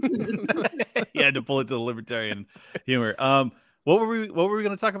 ha, ha. you had to pull it to the libertarian humor. What were we going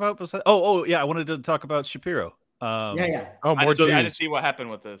to talk about? Oh, yeah, I wanted to talk about Shapiro. Yeah. Oh, I more didn't Jews. see what happened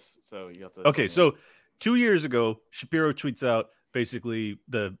with this, so you have to. Okay, so 2 years ago, Shapiro tweets out basically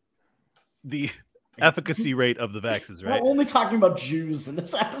the efficacy rate of the vaccines, right? We're only talking about Jews in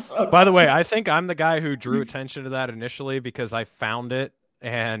this episode. By the way, I think I'm the guy who drew attention to that initially because I found it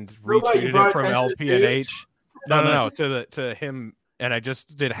and Really? You retweeted brought it from attention to LPNH. Jews? No, to him, and I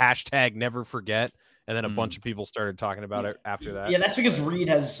just did hashtag never forget, and then a Mm. bunch of people started talking about it after that. Yeah, that's because Reed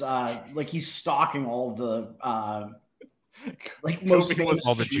has he's stalking all the most Kobe was famous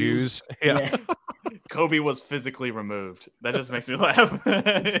all the Jews. Yeah. Kobe was physically removed. That just makes me laugh.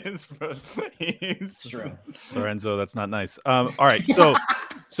 It's true. Lorenzo, that's not nice. All right,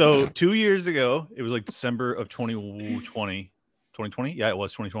 so 2 years ago, it was like December of 2020. 2020? Yeah, it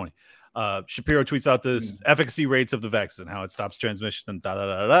was 2020. Shapiro tweets out this efficacy rates of the vaccine, how it stops transmission, and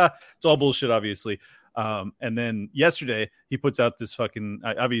It's all bullshit, obviously. And then yesterday, he puts out this fucking.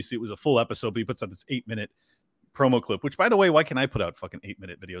 Obviously, it was a full episode, but he puts out this 8-minute promo clip. Which, by the way, why can I put out fucking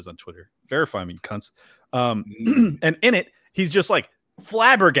 8-minute videos on Twitter? Verify me, you cunts. And in it, he's just like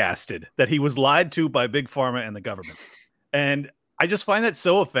flabbergasted that he was lied to by Big Pharma and the government. And I just find that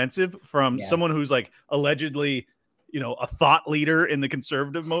so offensive from someone who's like allegedly, a thought leader in the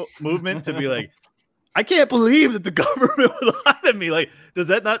conservative movement to be like, I can't believe that the government would lie to me. Like, does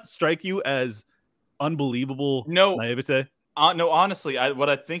that not strike you as unbelievable naivete? No, honestly, what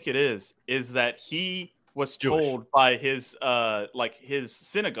I think it is that he was told by his his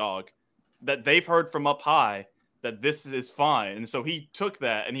synagogue that they've heard from up high that this is fine, and so he took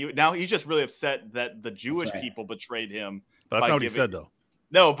that, and he's just really upset that the Jewish people betrayed him. But that's not what he said, though.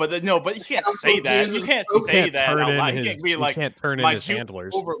 No, but you can't say that. You can't say that out loud. He can't be like, my Jewish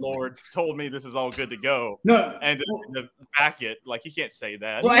handlers. overlords told me this is all good to go. No, and to back it, like he can't say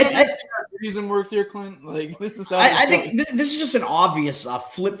that. Well, I reason works here, Clint. Like this is how I think this is just an obvious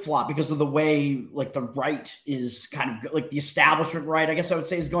flip flop because of the way like the right is kind of like the establishment right. I guess I would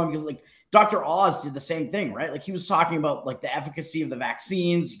say is going because like Dr. Oz did the same thing, right? Like he was talking about like the efficacy of the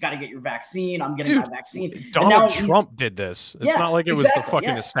vaccines. You got to get your vaccine. I'm getting my vaccine. Donald Trump did this. It's not like it was the fucking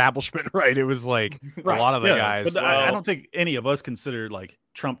establishment, right? It was like a lot of the guys. But I don't think any of us consider like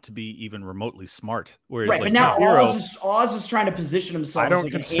Trump to be even remotely smart. Whereas, right, like, but now Shapiro, Oz is trying to position himself. I don't as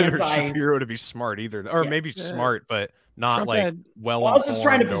like consider an anti- Shapiro to be smart either, or maybe smart, but not Trump like had- well. Oz is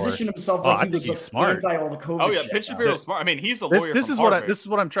trying to informed or- position himself Oh, like I he think was he's smart. anti all the COVID. Oh yeah, shit, Pitch though. Shapiro's smart. I mean, he's a lawyer. this from is what Harvard. this is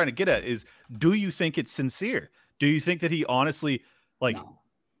what I'm trying to get at is, do you think it's sincere? Do you think that he honestly like? No.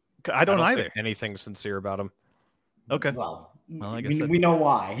 I don't either. think anything sincere about him. Okay. Well, I guess we know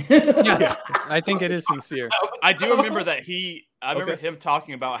why. Yeah, I think it is sincere. I do remember that I remember him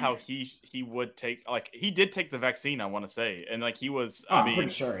talking about how he would take he did take the vaccine. I want to say, and like he was. Oh, I I'm mean,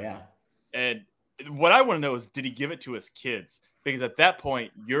 pretty sure, yeah. and what I want to know is, did he give it to his kids? Because at that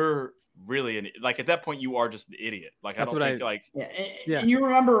point, you're really at that point you are just an idiot. Like That's I don't what think like Yeah, Yeah. and you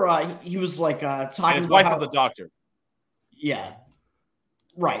remember he was like talking and his about wife how, is a doctor. yeah,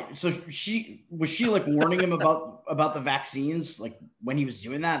 right. So she was like warning him about the vaccines, like when he was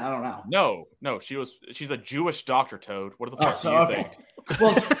doing that. I don't know. No, she's a Jewish doctor, Toad. What the fuck do you think?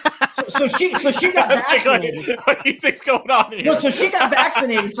 Well, so she got vaccinated. What do you think's going on here? No, so she got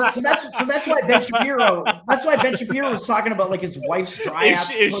vaccinated. So that's why Ben Shapiro. That's why Ben Shapiro was talking about like his wife's dry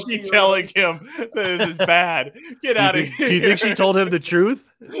ass. Is she telling him that this is bad? Get out of here. Do you think she told him the truth?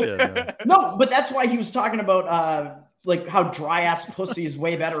 Yeah, No, but that's why he was talking about like how dry ass pussy is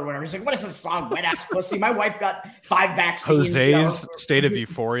way better. Whenever he's like, "What is this song, wet ass pussy?" My wife got 5 vaccines. Jose's state of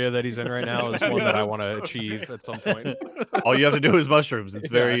euphoria that he's in right now is one that I want to achieve at some point. All you have to do is mushrooms. It's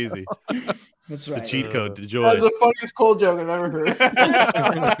very easy. That's The right. cheat code to joy. That's the funniest cold joke I've ever heard.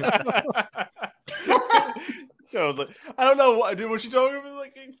 Joe was like, I don't know what, dude. What you talking about?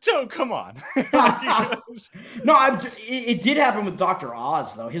 Like, Joe, come on. No, it did happen with Dr.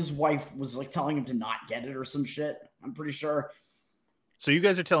 Oz though. His wife was like telling him to not get it or some shit. I'm pretty sure. So you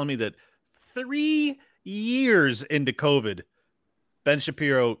guys are telling me that 3 years into COVID, Ben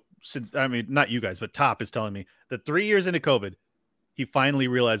Shapiro, not you guys, but Top is telling me that 3 years into COVID, he finally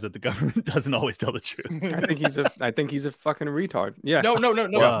realized that the government doesn't always tell the truth. I think he's a fucking retard. Yeah. No.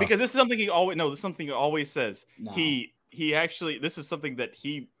 Wow. Because this is something he always. No, this is something he always says. No. He actually. This is something that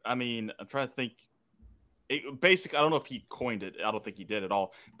he. I mean, I'm trying to think. I don't know if he coined it. I don't think he did at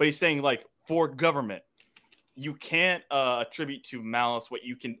all. But he's saying like for government, you can't attribute to malice what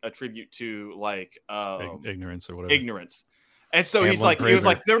you can attribute to like Ignorance or whatever. ignorance. And so He he was Craver.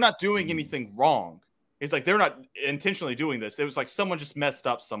 like, they're not doing anything wrong. He's like, they're not intentionally doing this. It was like someone just messed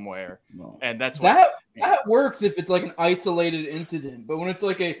up somewhere, No. and that's what. That works if it's like an isolated incident, but when it's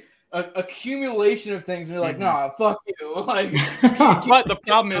like a accumulation of things, and you're like, nah, fuck you. Like, But the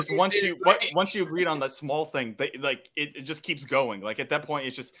problem is once you agreed on that small thing, it just keeps going. Like at that point,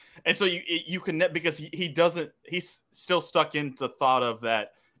 it's just, and so you can because he's still stuck into the thought of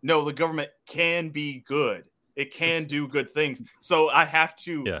that. No, the government can be good. It can do good things. So I have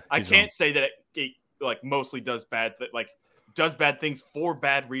to. Yeah, I he's can't wrong. say that it like mostly does bad things for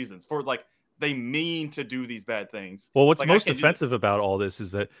bad reasons. For like they mean to do these bad things. Well, what's Like, I most can't do offensive about all this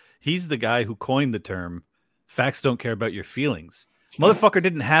is that he's the guy who coined the term "facts don't care about your feelings." Motherfucker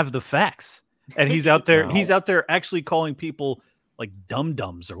didn't have the facts, and he's out there. No. He's out there actually calling people like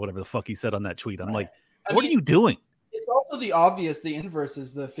dum-dums or whatever the fuck he said on that tweet. I'm like, I what mean, are you doing? it's also the obvious. The inverse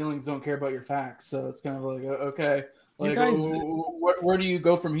is the feelings don't care about your facts. So it's kind of like, okay, like, guys- where do you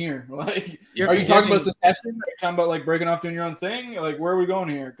go from here? Like, You're are you talking about forgetting- secession? Are you talking about like breaking off doing your own thing? Like, where are we going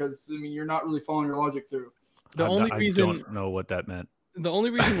here? Because I mean, you're not really following your logic through. The only I reason don't know what that meant. we know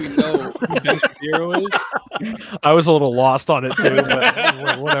who Ben Shapiro is. I was a little lost on it too,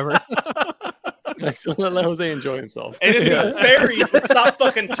 but whatever. So let Jose enjoy himself. And if these fairies would stop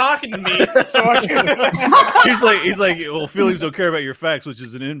fucking talking to me, so I can. he's like, well, feelings don't care about your facts, which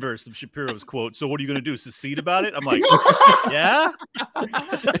is an inverse of Shapiro's quote. So what are you going to do? Secede about it? I'm like, yeah.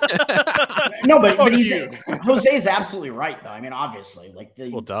 No, but Fuck he's you. Jose is absolutely right though. I mean, obviously, like the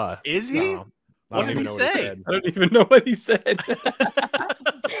Well, duh. Is he? No, I What don't did even he know what say? said. I don't even know what he said.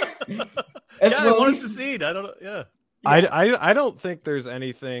 Yeah, I well, want to he's- secede. I don't know. Yeah. I don't think there's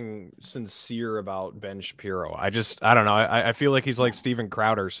anything sincere about Ben Shapiro. I don't know. I feel like he's like Steven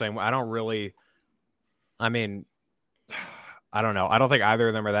Crowder saying, I don't really, I mean, I don't know. I don't think either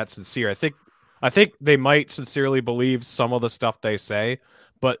of them are that sincere. I think they might sincerely believe some of the stuff they say,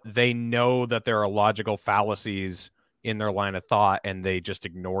 but they know that there are logical fallacies in their line of thought and they just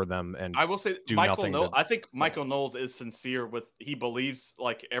ignore them. And I will say, do Michael nothing Knowles. to- I think Michael Knowles is sincere with he believes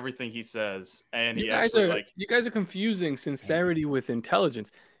like everything he says, and You he guys actually are like. you guys are confusing sincerity with intelligence.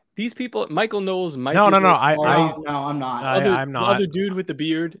 These people, Michael Knowles, might No, be no, the no, I- smartest. no, I'm not. I'm not. The other dude with the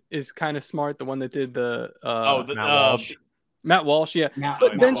beard is kind of smart. The one that did the Matt Walsh. Matt Walsh, yeah. Matt-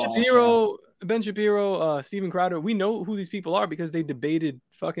 But Matt Ben Walsh, Shapiro, Steven Crowder, we know who these people are because they debated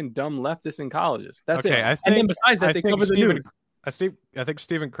fucking dumb leftists in colleges. That's Okay, it. I And then think- besides that, I they think cover the Steven- news. I think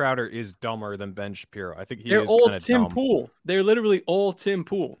Steven Crowder is dumber than Ben Shapiro. I think he They're is all kinda Tim dumb. Pool. They're literally all Tim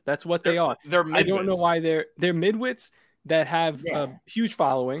Pool. That's what they are. They're I don't know midwits. why they're midwits that have Yeah. a huge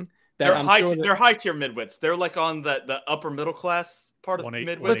following. That They're I'm high. sure that- They're high tier midwits. They're like on the upper middle class part of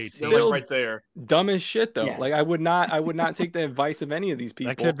 180, midwits. 118. They're Still- like right there. dumb as shit though. Yeah. Like I would not take the advice of any of these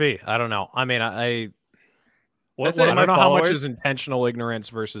people. That could be. I don't know. I mean, I What, That's one it. of I my don't know how much followers- is intentional ignorance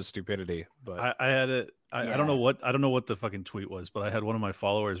versus stupidity, but I had a I Yeah. don't know what the fucking tweet was, but I had one of my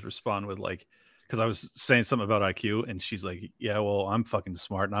followers respond with like, because I was saying something about IQ, and she's like, "Yeah, well, I'm fucking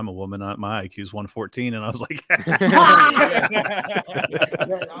smart, and I'm a woman. My IQ is 114," and I was like,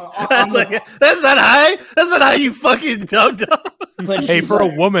 "That's not high. That's not high, you fucking dumb dumb." But hey, she's for a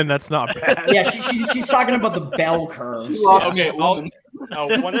like- woman, that's not bad. yeah, she's talking about the bell curve. She lost Okay, me at I'll- woman.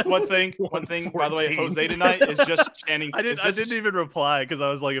 one thing. By the way, 14. Jose tonight is just chanting. I is just- didn't even reply because I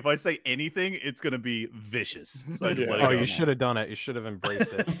was like, if I say anything, it's gonna be vicious. So I just let it Oh, go. you should have done it. You should have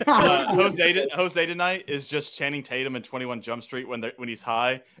embraced it. Jose tonight is just chanting Tatum in 21 Jump Street when he's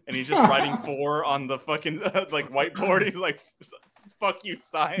high, and he's just writing 4 on the fucking like whiteboard. He's like fuck you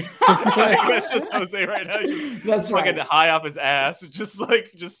signs. That's just Jose right now. Just That's fucking right. high off his ass,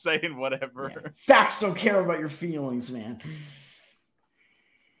 just saying whatever. Yeah. Facts don't care about your feelings, man.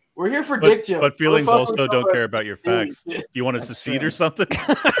 We're here for dick jokes. But feelings Motherfucker, also don't care about your facts. Yeah. Do you want us to That's secede true. or something?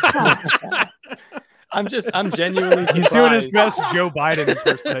 I'm genuinely surprised. He's doing his best Joe Biden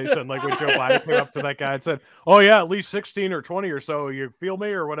impersonation, like when Joe Biden came up to that guy and said, "Oh yeah, at least 16 or 20 or so. You feel me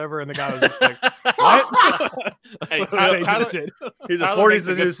or whatever?" And the guy was just like, "What?" That's Hey, what Tyler- they just did. He's a Tyler 40's makes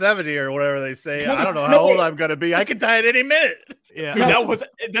the a new good- 70 or whatever they say. I don't know No, how old wait. I'm gonna be. I could die at any minute. Yeah. Dude,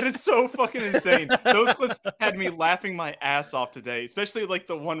 that is so fucking insane. Those clips had me laughing my ass off today, especially like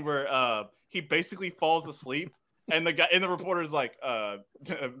the one where he basically falls asleep and the guy and the reporter's like,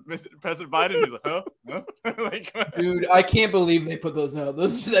 Mr. President Biden, he's like, huh? Like, Dude, I can't believe they put those out.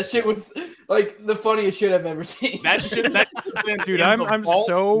 That shit was like the funniest shit I've ever seen. that shit, Dude, in I'm the vault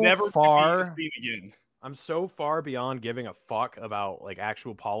so never to be far- seen again. I'm so far beyond giving a fuck about like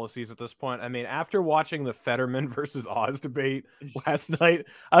actual policies at this point. I mean, after watching the Fetterman versus Oz debate last night,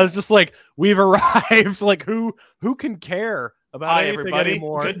 I was just like, we've arrived. Like, who can care about Hi, anything everybody.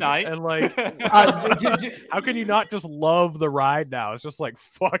 anymore? Good night. And like, Dude, how can you not just love the ride now? It's just like,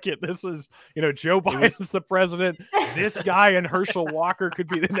 fuck it. This is, Joe Biden's the president. This guy and Herschel Walker could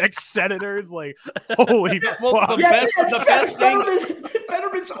be the next senators. Like, holy Well, fuck. the best thing.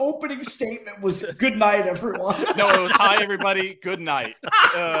 Fetterman's opening statement was "Good night, everyone." No, it was hi everybody, good night.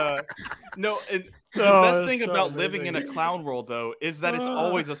 No, the Oh, best that's thing so about living in a amazing. clown world though is that it's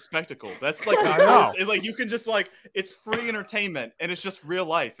always a spectacle. That's like I know. it's like you can just like it's free entertainment and it's just real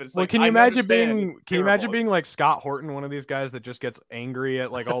life. It's Well, like can you I imagine understand being? it's Can you imagine terrible. being like Scott Horton, one of these guys that just gets angry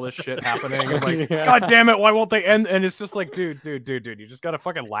at like all this shit happening? And like, Yeah. God damn it, why won't they end? And it's just like, dude, you just gotta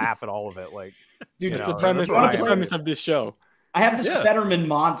fucking laugh at all of it. Like, Dude, You It's know, the premise. that's It's the fine. premise of this show. I have this Yeah. Fetterman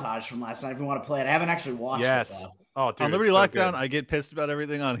montage from last night. If you want to play it, I haven't actually watched yes. it though. Oh, dude, On Liberty it's so Lockdown, good. I get pissed about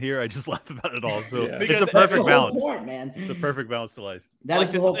everything. On here, I just laugh about it all. So Yeah. it's Because a that's That's the perfect whole balance. point, man. It's a perfect balance to life. That Like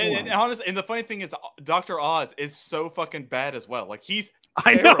is the this, whole point. and honest, and the funny thing is, Dr. Oz is so fucking bad as well. Like he's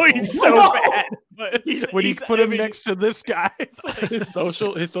I know terrible. he's so No. bad, but when you he's- put I him mean- next to this guy, it's like, His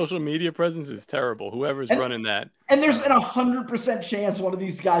social media presence is terrible. Whoever's And- running that. And there's an 100% chance one of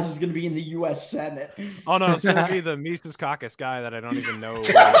these guys is going to be in the U.S. Senate. oh no, it's gonna be the Mises Caucus guy that I don't even know.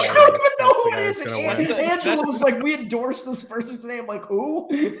 I don't even know who The guy it that's is. gonna And win. Angela was like, "We endorsed this person today." I'm like, "Who?"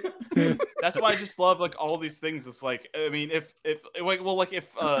 That's why I just love like all these things. It's like I mean, if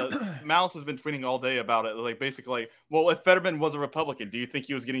Mouse has been tweeting all day about it, like basically, well, if Fetterman was a Republican, do you think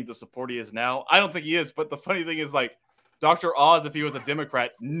he was getting the support he is now? I don't think he is. But the funny thing is, like Dr. Oz, if he was a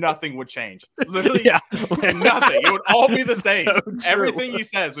Democrat, nothing would change. Literally, Yeah. nothing. It would all be the same. So true. Everything he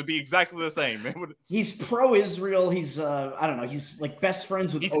says would be exactly the same. It would. He's pro-Israel. He's I don't know. He's like best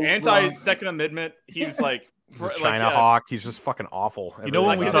friends with. He's Oprah. anti-Second Amendment. He's like. He's a like, China yeah, hawk. He's just fucking awful. You know,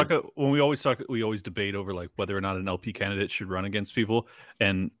 when we Everything. talk, we always debate over like whether or not an LP candidate should run against people,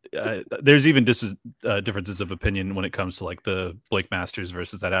 and there's even differences of opinion when it comes to like the Blake Masters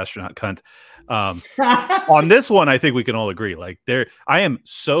versus that astronaut cunt. On this one, I think we can all agree. Like, I am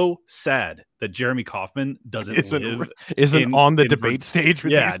so sad that Jeremy Kauffman doesn't live isn't in- on the in debate stage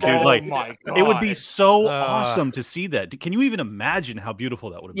with Yeah, these dude, guys. like, my It would be God. so awesome to see that. Can you even imagine how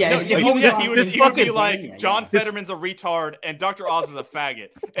beautiful that would have been? Yeah, No, if yeah, he he, was yes, on he would, this he would be fucking like thing, John yeah. Fetterman's a retard and Dr. Oz is a faggot.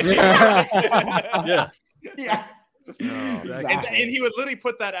 Yeah. Yeah. And, and he would literally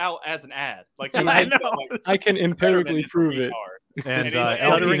put that out as an ad. Like, he I would put, know. like, I can Fetterman empirically is a prove it. retard. And he's like,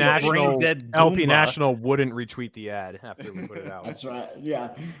 LP uttering a National, brain-dead LP Goomba. National wouldn't retweet the ad after we put it out. That's right. Yeah.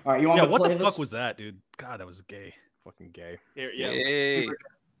 All right. You want Yeah, me to what play the this? fuck was that, dude? God, that was gay. Fucking gay. Here, yeah. Hey.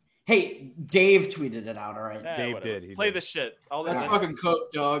 Hey, Dave tweeted it out. All right. Yeah, Dave whatever. did, he Play did. this shit. All That's this fucking coke,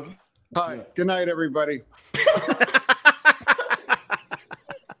 dog. Hi. Good night, everybody.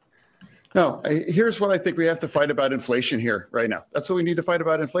 No, here's what I think we have to fight about inflation here right now. That's what we need to fight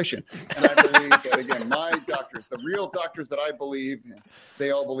about inflation. And I believe that, again, my doctors, the real doctors that I believe,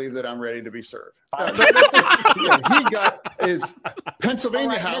 they all believe that I'm ready to be served. That's it. Yeah, he got his Pennsylvania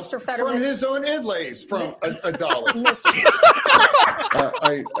All right, house Mr. Fetterman. from his own inlays from a dollar.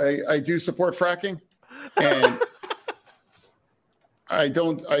 I do support fracking, and I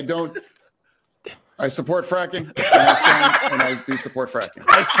support fracking, and I do support fracking.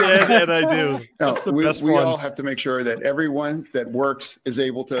 I stand and I do. No, That's the we best one. all have to make sure that everyone that works is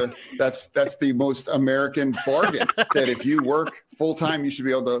able to. That's the most American bargain. That if you work full time, you should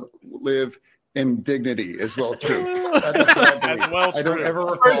be able to live in dignity as well. True. That's what I believe. As well I don't true.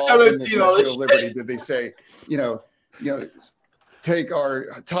 ever First recall time in I've the seen all Statue this of Liberty did they say, take our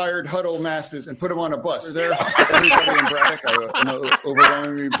tired, huddled masses and put them on a bus. There, everybody in Braddock, an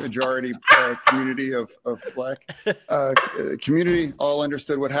overwhelming majority community of Black community, all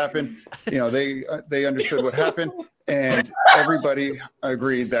understood what happened. They understood what happened, and everybody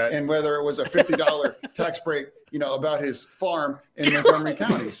agreed that. And whether it was a $50 tax break, about his farm in Montgomery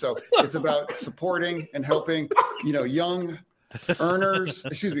County. So it's about supporting and helping, young earners.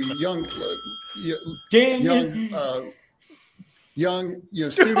 Young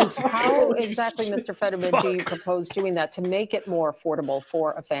students. How exactly, Mr. Fetterman, do you propose doing that to make it more affordable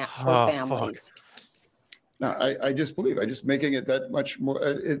for families? No, I just making it that much more.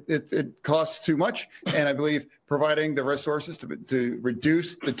 It costs too much, and I believe providing the resources to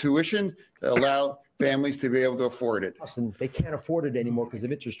reduce the tuition to allow families to be able to afford it. They can't afford it anymore because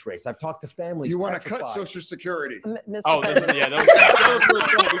of interest rates. I've talked to families. You want to cut Social Security? That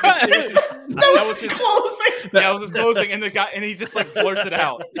was his closing. That was his closing, and he just like blurts it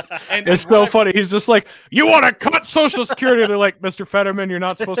out. And it's so funny. He's just like, "You want to cut Social Security?" They're like, "Mr. Fetterman, you're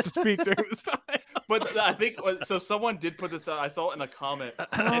not supposed to speak during this time." But I think so. Someone did put this out. I saw it in a comment,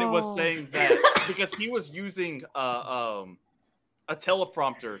 and it was saying that because he was using a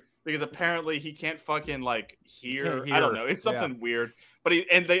teleprompter. Because apparently he can't fucking hear. I don't know. It's something weird. But he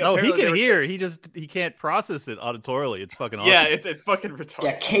can hear. He can't process it auditorily. It's fucking awesome. Yeah, it's fucking retarded.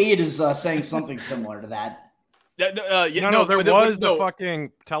 Yeah, Cade is saying something similar to that. There was the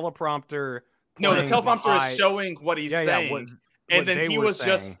fucking teleprompter. No, the teleprompter is showing what he's saying, what and then he was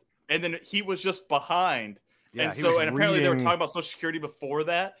saying. he was just behind. Yeah, and apparently they were talking about Social Security before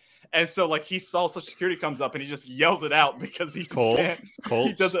that. And so, he saw Social Security comes up, and he just yells it out because he can't.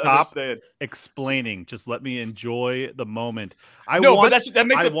 He doesn't understand. Explaining. Just let me enjoy the moment. But that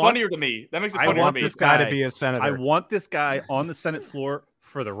makes it funnier to me. That makes it funnier to me. This guy to be a senator. I want this guy on the Senate floor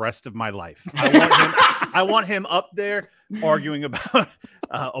for the rest of my life. I want him up there arguing about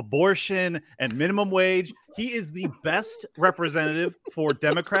abortion and minimum wage. He is the best representative for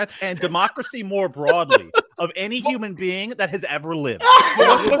Democrats and democracy more broadly of any human being that has ever lived.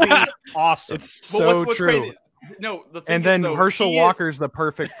 Awesome. It's so true. Crazy. No, and then Herschel Walker's the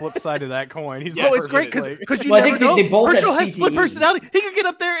perfect flip side of that coin. He's it's great because you never know. Herschel has split personality. He could get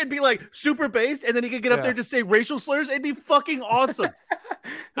up there and be super based, and then he could get up there and just say racial slurs. It'd be fucking awesome.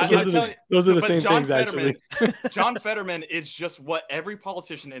 Those are the same things, actually. John Fetterman is just what every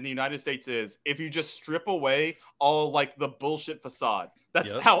politician in the United States is. If you just strip away all the bullshit facade. That's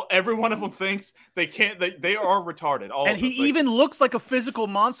how every one of them thinks. They are retarded. And he even looks like a physical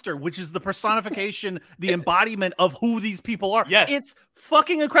monster, which is the personification, the embodiment of who these people are. Yes. It's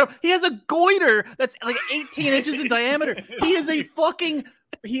fucking incredible. He has a goiter that's 18 inches in diameter. He is a fucking.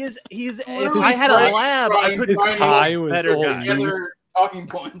 He is. If I had a lab, I could find better guy. Talking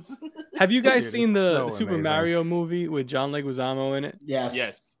points. Have you guys seen the Super Mario movie with John Leguizamo in it? Yes.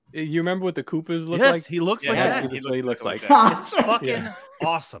 Yes. You remember what the Koopas look like? He looks like that. That's what he looks like. It's fucking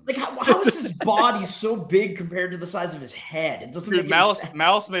awesome. How is his body so big compared to the size of his head? It doesn't make any sense.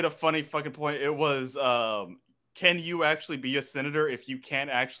 Mouse made a funny fucking point. It was, can you actually be a senator if you can't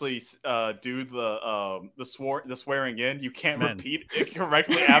actually do the swearing in? You can't repeat it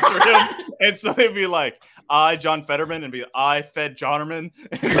correctly after him. And so they'd be like, I, John Fetterman, and be I, Fed Johnnerman.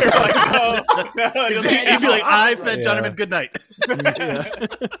 And they're like, no. He'd be like, I, Fed Johnnerman, good night.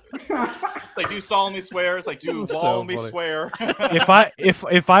 Do you solemnly swear? It's do you solemnly swear?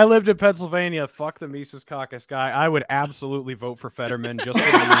 if I lived in Pennsylvania, fuck the Mises Caucus guy, I would absolutely vote for Fetterman just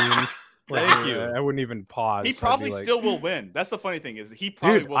for the meme. Thank you. I wouldn't even pause. He probably still will win. That's the funny thing is he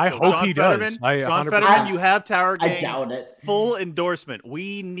probably will. I hope he does. John Fetterman, you have Tower Games. I doubt it. Full endorsement.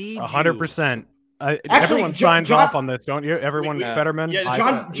 We need 100%. Everyone signs off on this, don't you? Everyone, Fetterman.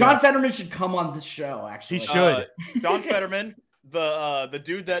 Yeah, John Fetterman should come on this show. Actually, he should. John Fetterman, the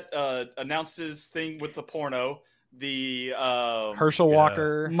dude that announced his thing with the porno, the Herschel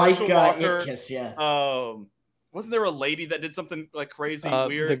Walker, Mike Walker, Itkiss, wasn't there a lady that did something crazy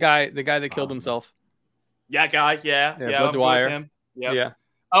weird? The guy that killed himself. Yeah, Blood Dwyer. Him. Yep. Yeah.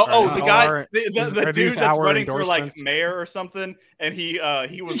 The guy, the dude that's running for mayor or something, and he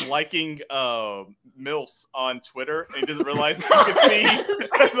was liking MILFs on Twitter, and he doesn't realize that you could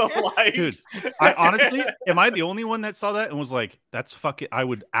see the likes. Dude, I honestly, am I the only one that saw that and was like, "That's fucking"? I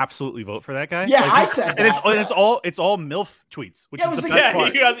would absolutely vote for that guy. Yeah, I said that. And it's all MILF tweets, which is the best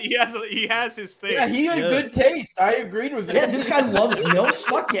part. He has his thing. Yeah, he had good taste. I agreed with it. Yeah, this guy loves MILFs.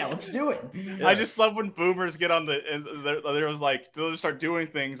 Fuck yeah, let's do it. Yeah. I just love when boomers get on there was they'll just start doing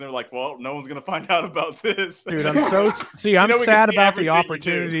things. And they're like, well, no one's gonna find out about this. Dude, I'm sad about the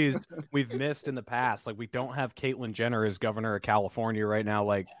opportunities we've missed in the past. We don't have Caitlyn Jenner as governor of California right now.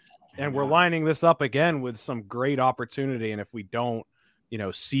 And we're lining this up again with some great opportunity. And if we don't,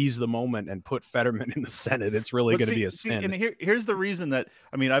 seize the moment and put Fetterman in the Senate, it's really going to be a sin. And here's the reason that,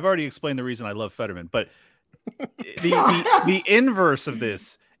 I've already explained the reason I love Fetterman, but the inverse of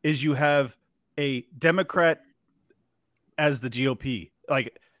this is you have a Democrat as the GOP.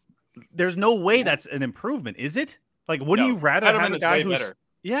 Like, there's no way that's an improvement, is it? Like, wouldn't you rather Fetterman have a guy is way who's better.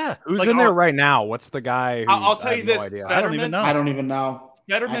 Yeah, who's in there right now? What's the guy? I'll tell you this: I don't even know.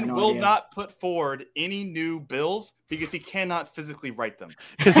 Fetterman will not put forward any new bills because he cannot physically write them.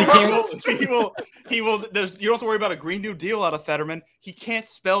 Because he can't. He will. You don't have to worry about a Green New Deal out of Fetterman. He can't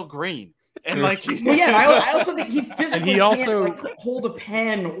spell green. And I also think he physically can't hold a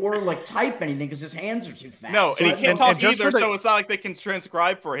pen or type anything because his hands are too fast. No, and he can't talk either, so it's not like they can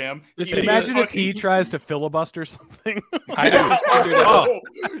transcribe for him. Just imagine if he tries to filibuster something. I'm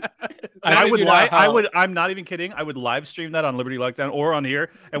not even kidding. I would live stream that on Liberty Lockdown or on here,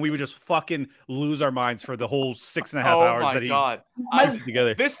 and we would just fucking lose our minds for the whole 6.5 hours that he puts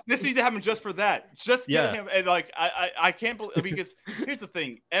together. This needs to happen just for that. Just get him. And I can't believe, because here's the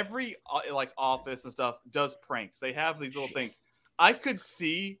thing: every office and stuff does pranks. They have these little things. I could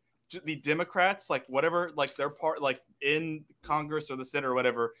see the Democrats, whatever, their part, in Congress or the Senate or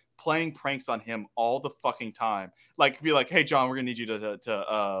whatever, playing pranks on him all the fucking time. Be like, hey John, we're gonna need you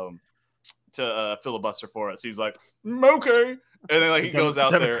to filibuster for us. He's like, okay, and then he goes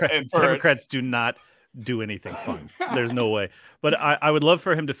out there. And Democrats do not do anything fun. There's no way. But I would love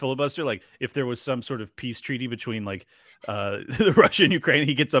for him to filibuster, if there was some sort of peace treaty between the Russia and Ukraine.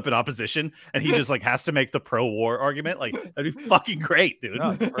 He gets up in opposition and he just has to make the pro-war argument. That'd be fucking great, dude.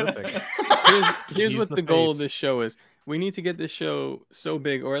 Oh, perfect. Here's what the goal of this show is. We need to get this show so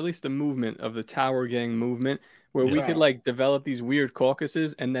big, or at least the movement of the Tower Gang movement, where we could develop these weird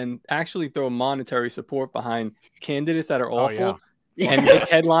caucuses and then actually throw monetary support behind candidates that are awful. And make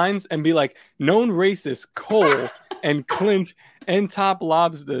headlines and be like, known racist Cole and Clint and Top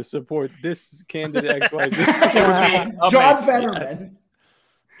Lobster support this candidate XYZ. John Fetterman.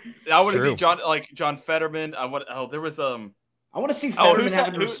 I want to see John Fetterman. I want to see Fetterman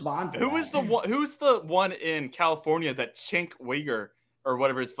having to respond to Who's the one in California that Cenk Uygur or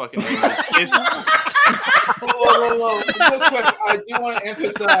whatever his fucking name is? Whoa. Real quick, I do want to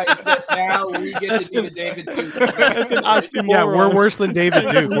emphasize that now we get to be the David Duke. That's an oxymoron. Yeah, we're worse than David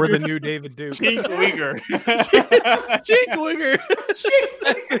Duke. We're the new David Duke. Cenk Uygur. Cenk Uygur.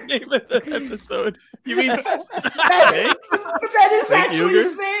 That's the name of the episode. You mean that is actually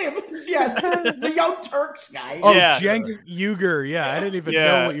his name. Yes, the Young Turks guy. Oh, Cenk Uygur. Yeah, I didn't even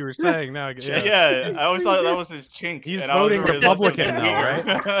know what you were saying. Now, I always thought that was his chink. He's voting Republican now,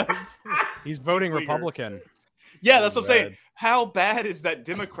 right? He's voting Republican. Yeah, that's what I'm saying. How bad is that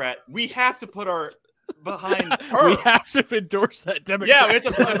Democrat? We have to put our behind her. We have to endorse that Democrat. Yeah, we have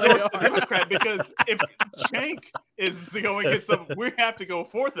to endorse the Democrat, because if Cenk is going against them, we have to go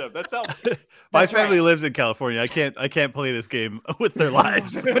for them. That's how. My family lives in California. I can't play this game with their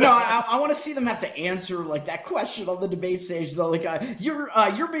lives. But no, I want to see them have to answer that question on the debate stage, though.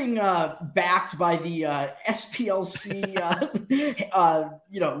 You're being backed by the SPLC,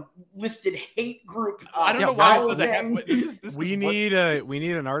 listed hate group. I don't know why this doesn't happen. We need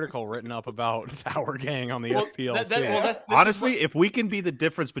an article written up about Tower Gang on the SPLC. Honestly, if we can be the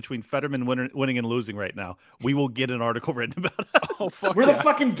difference between Fetterman winning and losing right now, we will get an article written about us. We're the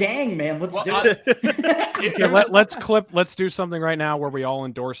fucking gang, man. Let's do it. Let's do something right now where we all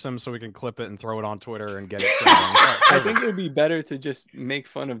endorse him so we can clip it and throw it on Twitter and get it. I think it would be better to just make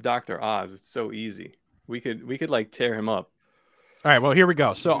fun of Dr. Oz. It's so easy. We could tear him up. All right, well, here we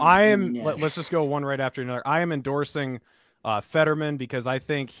go. So I am, let's just go one right after another. I am endorsing Fetterman because I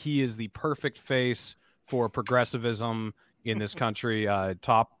think he is the perfect face for progressivism in this country.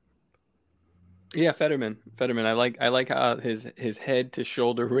 Yeah, Fetterman. I like how his head to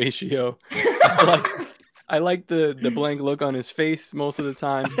shoulder ratio. I like the blank look on his face most of the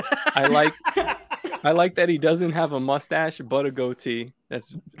time. I like that he doesn't have a mustache but a goatee. I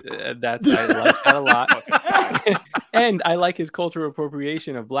like that a lot. And I like his cultural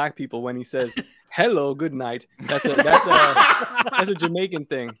appropriation of black people when he says "Hello, good night." That's a Jamaican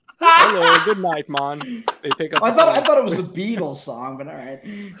thing. Hello, good night, man. They pick up. I thought it was a Beatles song, but all right.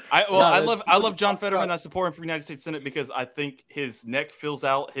 I love John Fetterman. I support him for United States Senate because I think his neck fills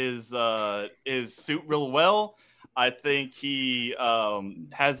out his suit real well. I think he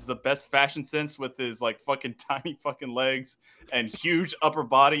has the best fashion sense with his fucking tiny fucking legs and huge upper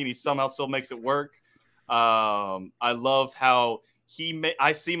body, and he somehow still makes it work. I love how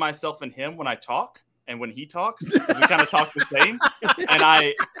I see myself in him when I talk, and when he talks, we kind of talk the same, and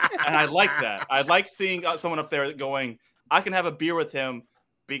I like that. I like seeing someone up there going, I can have a beer with him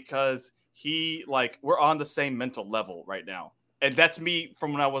because we're on the same mental level right now, and that's me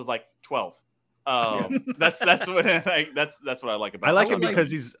from when I was like 12. That's what that's what I like about. I like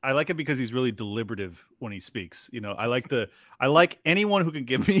it because he's really deliberative when he speaks. You know, I like anyone who can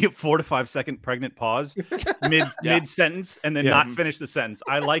give me a 4 to 5 second pregnant pause mid sentence and then not finish the sentence.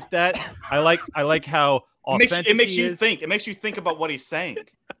 I like that. I like how authentic it makes he you is. think. It makes you think about what he's saying.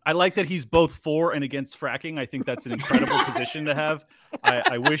 I like that he's both for and against fracking. I think that's an incredible position to have.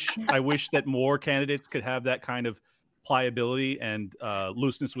 I wish that more candidates could have that kind of pliability and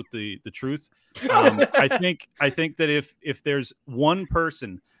looseness with the truth. I think that if there's one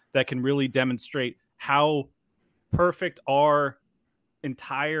person that can really demonstrate how perfect our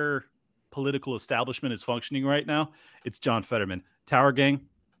entire political establishment is functioning right now, it's John Fetterman. Tower Gang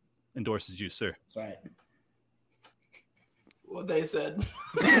endorses you, sir. That's right. What they said.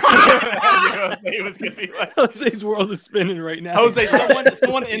 Jose was gonna be like, Jose's world is spinning right now. Jose,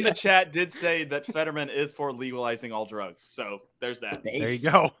 someone in the chat did say that Fetterman is for legalizing all drugs. So there's that. There you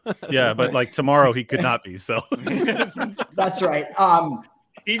go. Yeah, but like tomorrow he could not be. So That's right.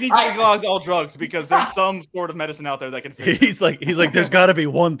 He needs to legalize all drugs because there's some sort of medicine out there that can fix he's like there's got to be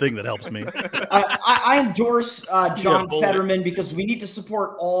one thing that helps me. I endorse John Fetterman because we need to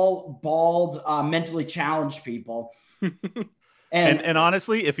support all bald, mentally challenged people. And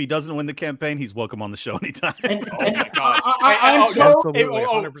honestly, if he doesn't win the campaign, he's welcome on the show anytime. Oh my God! Absolutely,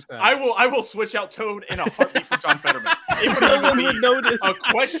 100%. I will switch out Toad in a heartbeat for John Fetterman. It No one would notice. a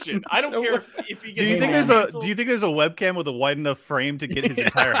question. I don't care if he gets. Do you think there's a webcam with a wide enough frame to get his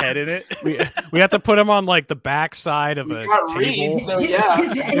entire head in it? We have to put him on like the back side of a got table. Reed, so yeah.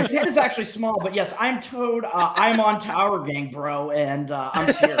 His head is actually small, but yes, I'm Toad. I'm on Tower Gang, bro, and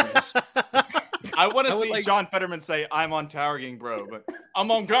I'm serious. I want to would see like- John Fetterman say, "I'm on Tower Gang, bro," but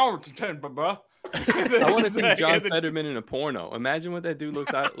I'm on Tower Gang, bro. I want to see John Fetterman in a porno. Imagine what that dude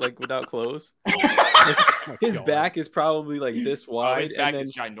looks like without clothes. His back is probably like this wide, his back and then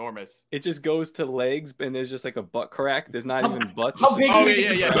is ginormous. it just goes to legs, and there's just like a butt crack. There's not even butts. how It's big just- Oh do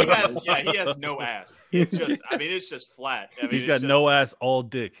you yeah. think He has no ass. It's just, it's just flat. I mean, He's got no ass, all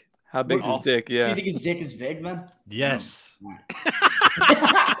dick. How big's his dick? Do you Yeah. think his dick is big, man? Yes.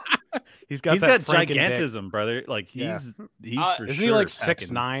 He's got He's that got Franken dick. gigantism, brother. Like he's Yeah. he's for Isn't sure he like packing.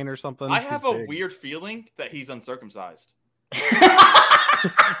 6'9" or something? I have He's a big. weird feeling that he's uncircumcised.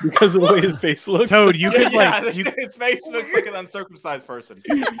 Because of the way his face looks. Toad, you could like his face looks like an uncircumcised person.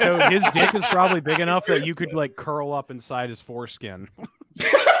 Toad, his dick is probably big enough that you could like curl up inside his foreskin.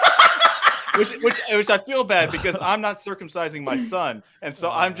 Which I feel bad because I'm not circumcising my son, and so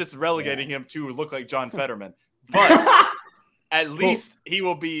I'm just relegating him to look like John Fetterman. But at least he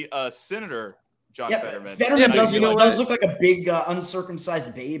will be a senator, John Fetterman. Fetterman Yeah, but does look like a big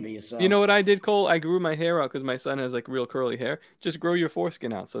uncircumcised baby. So You know what I did, Cole? I grew my hair out because my son has like real curly hair. Just grow your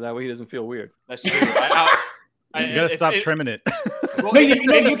foreskin out so that way he doesn't feel weird. That's true. You gotta stop trimming it. Well, No,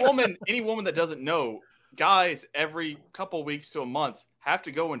 any woman that doesn't know, guys, every couple weeks to a month have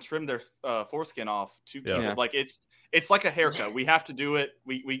to go and trim their foreskin off to keep Yeah. it. Like it's like a haircut. We have to do it.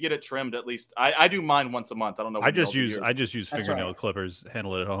 We get it trimmed at least. I do mine once a month. I don't know. I what just Melvin use yours. That's fingernail right. clippers.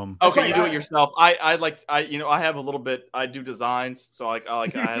 Handle it at home. Okay, right. you do it yourself. I have a little bit. I do designs, so I have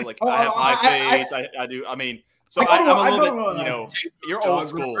high fades. I do. I mean, so I'm a little bit. You're old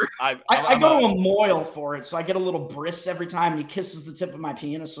school. I go to a Moyle for it, so I get a little bris every time he kisses the tip of my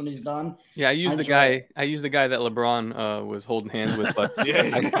penis when he's done. Yeah, I used the enjoy guy that LeBron was holding hands with, but Yeah.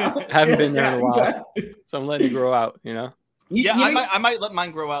 I haven't been there in a while, Exactly. so I'm letting it grow out. You know. Yeah, I might let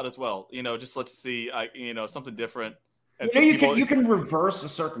mine grow out as well. Just let to see, something different. And some You people- can reverse a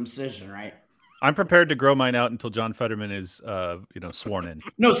circumcision, right? I'm prepared to grow mine out until John Fetterman is sworn in.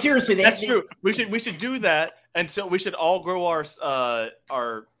 No, seriously, That's true. We should do that until we should all grow our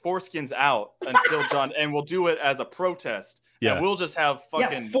foreskins out until John, and we'll do it as a protest. Yeah. And we'll just have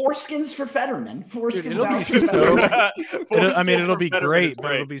fucking. Yeah, foreskins for Fetterman. Foreskins it'll be out. so- it'll be Fetterman great, is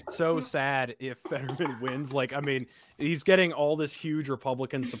but it'll be so sad if Fetterman wins. Like, I mean, he's getting all this huge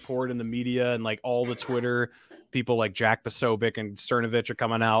Republican support in the media and like all the Twitter people like Jack Posobiec and Cernovich are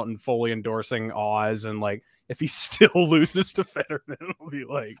coming out and fully endorsing Oz. And like, if he still loses to Fetterman, it'll be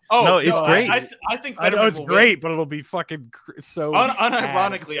like, Oh No, it's great. I think I know Fetterman it's will great, win. but it'll be fucking so. sad.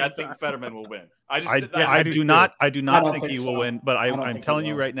 Unironically, I think Fetterman will win. I do not I don't think he think will so. win, but I don't I'm think he telling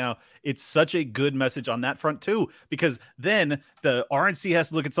you will. right now, it's such a good message on that front too, because then the RNC has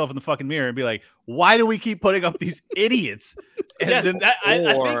to look itself in the fucking mirror and be like, why do we keep putting up these idiots? And Yes, then- I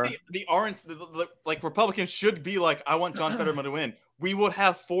think the orange, like Republicans should be like, I want John Fetterman to win. We would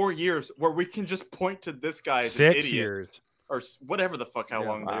have 4 years where we can just point to this guy as an 6 idiot, years. or whatever the fuck how Yeah,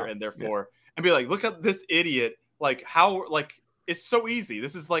 long wow. they're in there for, and be like, look at this idiot. Like how it's so easy.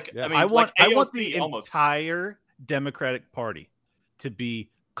 This is like, Yeah. I mean, I want AOC the almost. entire Democratic Party to be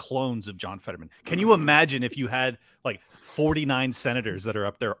clones of John Fetterman. Can you imagine if you had like 49 senators that are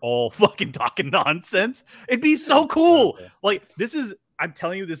up there all fucking talking nonsense? It'd be so cool. Like, I'm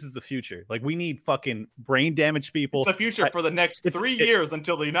telling you, this is the future. Like, we need fucking brain damaged people. It's the future for the next 3 years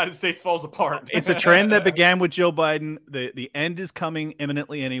until the United States falls apart. It's a trend that began with Joe Biden. The end is coming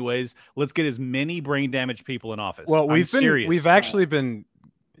imminently anyways. Let's get as many brain damaged people in office. Well, serious. we've actually been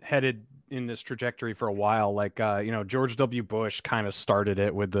headed in this trajectory for a while. Like, George W. Bush kind of started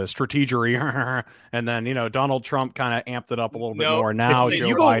it with the strategery, and then, Donald Trump kind of amped it up a little bit more. Now, if Joe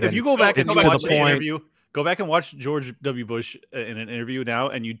you go back and it's watch to the the point. interview, go back and watch George W. Bush in an interview now,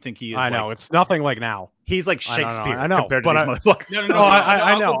 and you'd think he is. I know, it's nothing like now. He's like Shakespeare. I know, compared to but these motherfuckers. No, I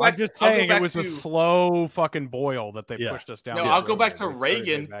I'll know. go back- I'm just I'll go saying it back was a to- slow fucking boil that they pushed us down. No, this I'll go road. back to It's very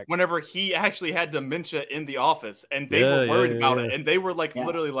Reagan back. whenever he actually had dementia in the office, and they Yeah, were worried yeah, about yeah. it, and they were like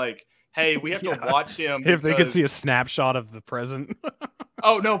literally like, "Hey, we have to watch him." If they could because- see a snapshot of the present.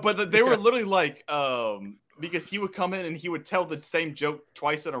 Oh no, but they were literally like, because he would come in and he would tell the same joke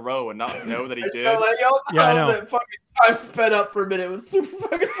twice in a row and not know that he I just did. gotta let y'all Yeah, I know know. that fucking time sped up for a minute. It was super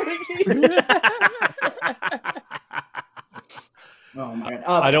fucking freaky. Oh man.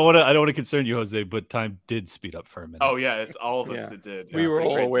 I don't want to concern you, Jose, but time did speed up for a minute. Oh yeah, it's all of us Yeah. that did. We It's were pretty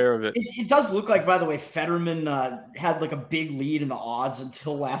all crazy. aware of it. It does look like, by the way, Fetterman had like a big lead in the odds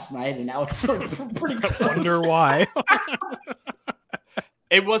until last night, and now it's like pretty close. Wonder why.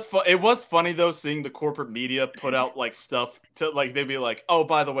 It was funny though, seeing the corporate media put out like stuff to like they'd be like, "Oh,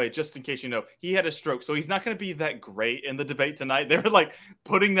 by the way, just in case you know, he had a stroke, so he's not going to be that great in the debate tonight." They were like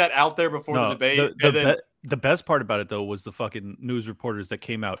putting that out there before the debate. The best part about it though was the fucking news reporters that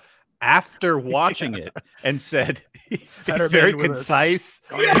came out after watching it and said it's Fetterman very with a concise.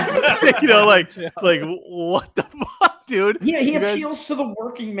 Yeah. like what the fuck, dude? Yeah, he You guys- appeals to the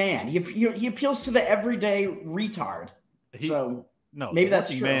working man. He appeals to the everyday retard. So No, maybe the that's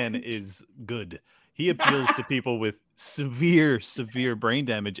working true. man is good. He appeals to people with severe brain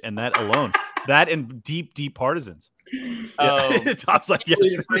damage, and that alone, that and deep partisans. Tom's like,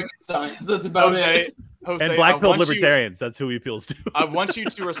 yes. Frankenstein's. That's about it. Jose, And black I pilled want you- libertarians. That's who he appeals to. I want you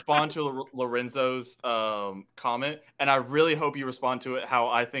to respond to Lorenzo's comment, and I really hope you respond to it how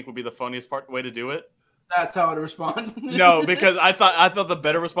I think would be the funniest way to do it. That's how I'd respond. No, because I thought the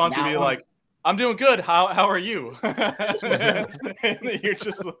better response would be Now- like, "I'm doing good. How are you?" And then you're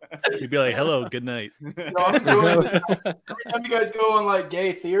just He'd be like, "Hello, good night." No, I'm enjoying this. Every time you guys go on like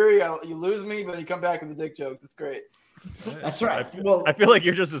gay theory, you lose me, but you come back with the dick jokes. It's great. That's right. I feel like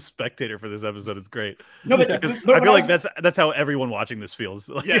you're just a spectator for this episode. It's great. No, but- Because but I what feel I like that's how everyone watching this feels.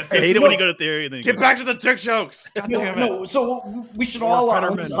 Like, Yeah, I hate it when you go to theory and then you get go, back to the dick jokes. God damn it. No, so we should Or all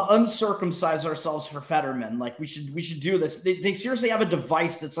Fetterman. uncircumcise ourselves for Fetterman. Like we should do this. They seriously have a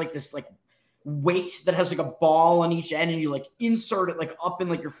device that's like this like weight that has like a ball on each end, and you like insert it like up in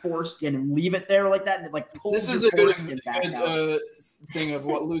like your foreskin and leave it there like that, and it like pulls This is your a good, foreskin back out. thing of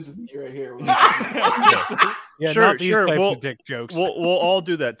what loses me right here. Yeah, sure, not these sure. types We'll, of dick jokes. We'll all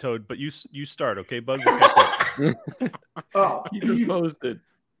do that, Toad. But you start, okay, bud? We'll catch up. Oh, He just posted.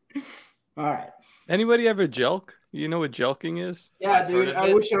 all right. Anybody ever jelk? You know what jelking is? Yeah, dude.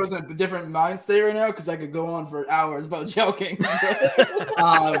 I wish I was in a different mind state right now because I could go on for hours about joking.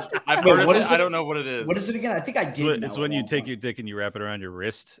 I've Wait, heard what of is it. I it? don't know what it is. What is it again? I think I did. It's know when it you all. take your dick and you wrap it around your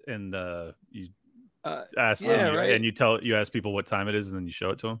wrist, and you ask yeah, and, right. and you ask people what time it is, and then you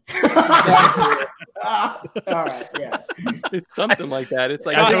show it to them. All right, yeah. It's something like that. It's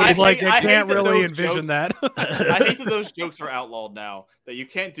like God, I like hate- I I hate can't that really those envision jokes- that. I hate that those jokes are outlawed now. That you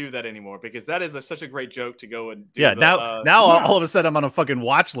can't do that anymore because that is such a great joke to go and do. Yeah, the, now all of a sudden I'm on a fucking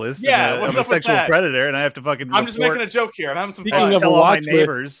watch list. Yeah, and what's I'm a up with sexual that? predator, and I have to fucking. I'm just report- making a joke here. I'm having some Speaking fun. of tell a all my watch list,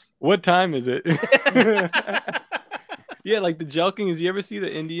 neighbors. what time is it? Yeah, like the jelking is. You ever see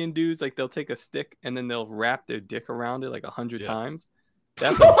the Indian dudes? Like they'll take a stick and then they'll wrap their dick around it like 100 times.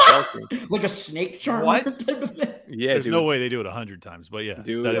 That's like jelking. Like a snake charmer What? type of thing. Yeah, There's dude. no way they do it 100 times, but yeah,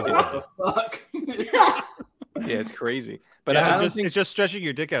 Dude. that is What it. the fuck? Yeah, it's crazy. But Yeah, I don't think it's just stretching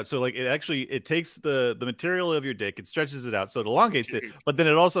your dick out. So like it takes the material of your dick, it stretches it out, so it elongates it, but then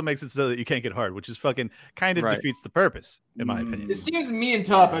it also makes it so that you can't get hard, which is fucking kind of Right. defeats the purpose, in my opinion. It seems me and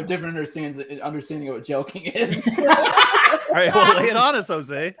Top have different understanding of what joking is. All right, well, lay it on us,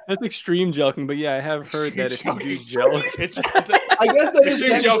 Jose. that's extreme jelking. But yeah, I have heard that if you do Extreme jelk, It's a, I guess that is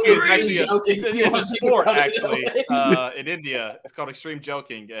extreme joking is actually technically joking. if you it's wanna a think sport about it actually that way. in India. It's called extreme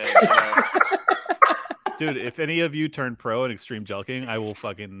joking. And, Dude, if any of you turn pro in extreme jelking, I will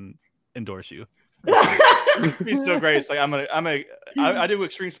fucking endorse you. it'd be so great. It's like I do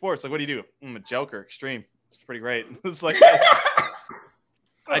extreme sports. Like, what do you do? I'm a joker. Extreme. It's pretty great. It's like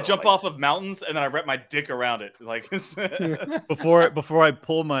I jump off of mountains and then I wrap my dick around it. Like before I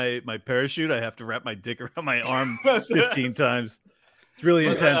pull my parachute, I have to wrap my dick around my arm 15 times. It's really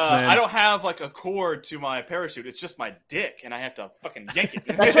intense, man. I don't have like a cord to my parachute. It's just my dick, and I have to fucking yank it.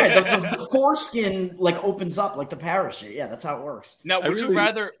 That's right. The foreskin like opens up like the parachute. Yeah, that's how it works. Now, would you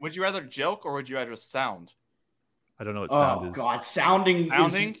rather joke or would you rather sound? I don't know what sound is. Oh God, sounding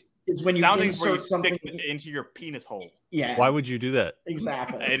is when you insert something into your penis hole. Yeah. Why would you do that?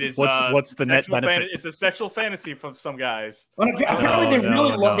 Exactly. It is. What's the net benefit? It's a sexual fantasy from some guys. Well, apparently, they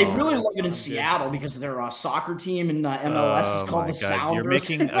really love it in Seattle because their soccer team in MLS is called the Sounders.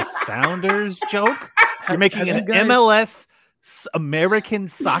 You're making a Sounders joke? You're making an MLS American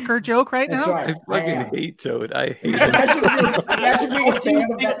soccer joke right now? Right. I fucking hate Toad. I hate it.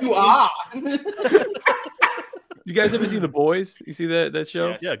 You guys ever see The Boys? You see that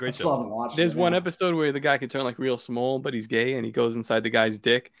show? Yeah, great show. There's one episode where the guy can turn like real small, but he's gay, and he goes inside the guy's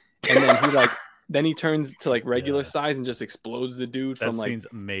dick, and then he turns to like regular size and just explodes the dude from like. That scene's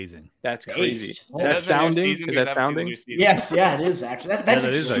amazing. That's crazy. That's sounding. Is that sounding? Yes, yeah, it is actually. That's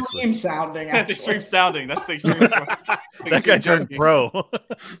extreme sounding. That's extreme sounding. That's the extreme. That guy turned pro.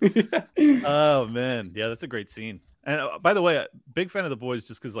 Oh man, yeah, that's a great scene. And by the way, big fan of The Boys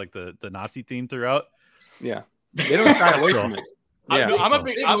just because like the Nazi theme throughout. Yeah. They don't shy away from it. Yeah.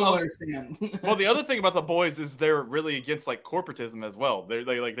 understand. Well, the other thing about The Boys is they're really against like corporatism as well.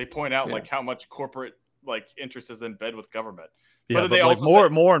 They point out like how much corporate like interest is in bed with government. Yeah, but they like also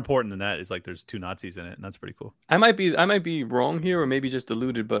more important than that is like there's 2 Nazis in it, and that's pretty cool. I might be wrong here, or maybe just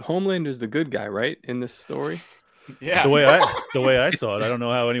deluded, but Homelander's the good guy, right, in this story? Yeah. The way I saw it, I don't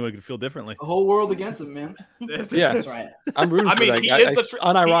know how anyone could feel differently. The whole world against him, man. Yeah, that's right. I'm rooting for that guy.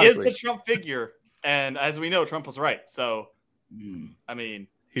 He is the Trump figure. And as we know, Trump was right. So, I mean,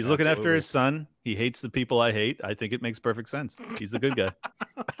 he's looking after his son. He hates the people I hate. I think it makes perfect sense. He's the good guy.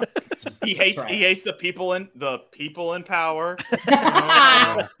 He hates the people in power.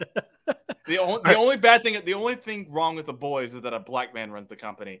 The only thing wrong with The Boys is that a black man runs the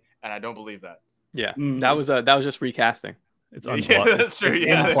company, and I don't believe that. Yeah, that was just recasting. It's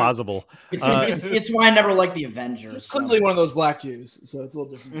implausible. It's why I never liked the Avengers. Clearly one of those black Jews, so it's a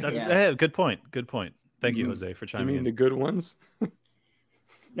little different. Good point. Thank you, Jose, for chiming in. You mean the good ones?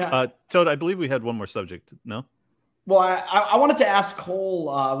 Toad, I believe we had one more subject. No? Well, I wanted to ask Cole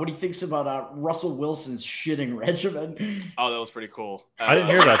what he thinks about Russell Wilson's shitting regimen. Oh, that was pretty cool. I didn't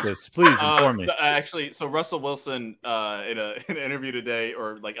hear about this. Please inform me. So Russell Wilson in an interview today,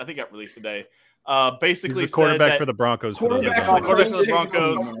 or like I think it got released today, basically he's a quarterback said for the Broncos. Quarterback for the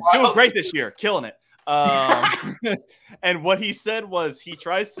Broncos. Doing great this year, killing it. And what he said was he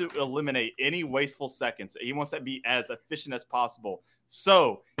tries to eliminate any wasteful seconds. He wants to be as efficient as possible.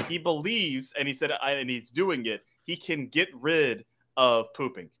 So he believes, and he said, and he's doing it, he can get rid of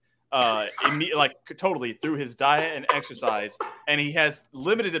pooping. Like totally through his diet and exercise, and he has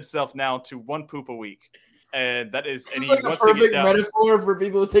limited himself now to 1 poop a week. And that is, and it's like a perfect metaphor for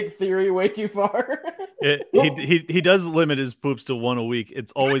people who take theory way too far. He does limit his poops to 1 a week.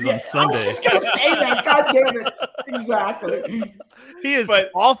 It's always on Sunday. I was just gonna say that. God damn it! Exactly. He is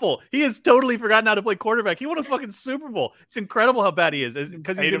awful. He has totally forgotten how to play quarterback. He won a fucking Super Bowl. It's incredible how bad he is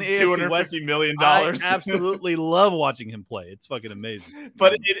because he's in AFC West. $250 million. I absolutely love watching him play. It's fucking amazing.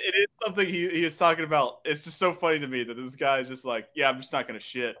 But it is something he is talking about. It's just so funny to me that this guy is just like, yeah, I'm just not gonna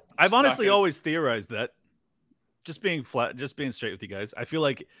shit. I've honestly always theorized that. Just being straight with you guys, I feel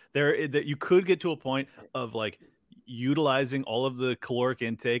like that you could get to a point of like utilizing all of the caloric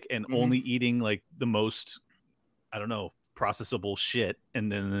intake and only eating like the most, I don't know, processable shit,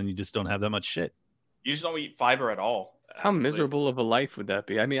 and then you just don't have that much shit. You just don't eat fiber at all. How miserable of a life would that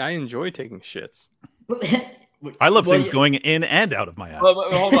be? I mean, I enjoy taking shits. I love things going in and out of my ass.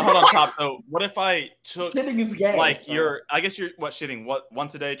 Well, hold on, top though. What if I took shitting is gay, like I guess you're shitting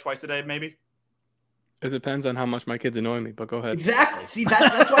once a day, twice a day, maybe? It depends on how much my kids annoy me, but go ahead. Exactly. See,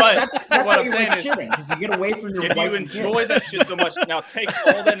 that's why you like shitting, because you get away from your if you enjoy that shit so much, now take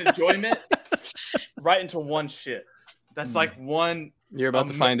all that enjoyment right into one shit. That's like one. You're about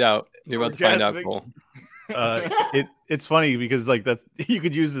to find out. You're about to find out, Cole. It's funny because like you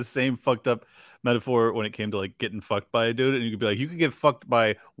could use the same fucked up metaphor when it came to like getting fucked by a dude, and you could be like, you could get fucked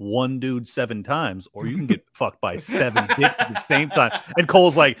by one dude 7 times, or you can get fucked by 7 dicks at the same time. And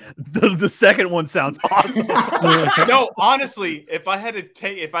Cole's like, the second one sounds awesome. No, honestly, if I had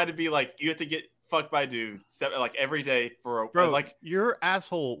to be like, you have to get fucked by a dude like every day for bro, like your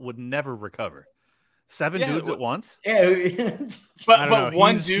asshole would never recover. 7 dudes at once. Yeah, but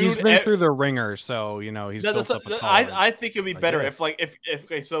one dude. He's been through the ringer, so you know he's built up a tolerance. I think it'd be better if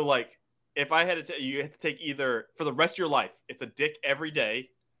okay, so like if I had to you have to take either for the rest of your life, it's a dick every day,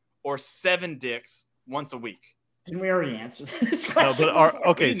 or 7 dicks once a week? Didn't we already answer this No, question? but before?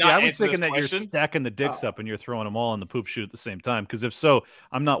 okay. did See, not I was answer this thinking that you're question. stacking the dicks up and you're throwing them all in the poop chute at the same time. Because if so,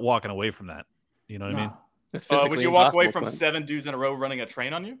 I'm not walking away from that. You know what I mean? That's Would physically you walk away impossible, from Clint. 7 dudes in a row running a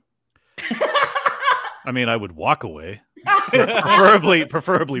train on you? I mean, I would walk away,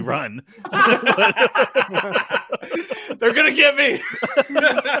 preferably run. They're gonna get me.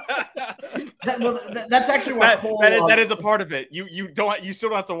 That's actually why Cole. that is a part of it. You still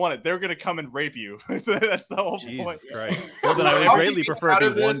don't have to want it. They're gonna come and rape you. That's the whole point. Christ. Well, then I would How greatly you get prefer out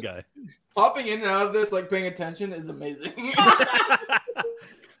of being one this? guy. Popping in and out of this, like paying attention, is amazing.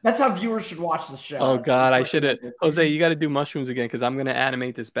 That's how viewers should watch the show. Oh It's- God, I it's should have. like- Jose, you got to do mushrooms again because I'm gonna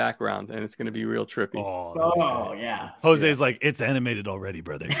animate this background and it's gonna be real trippy. Oh yeah. Jose's like, it's animated already,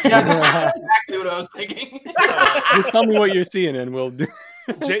 brother. Yeah, that's exactly what I was thinking. You tell me what you're seeing and we'll do.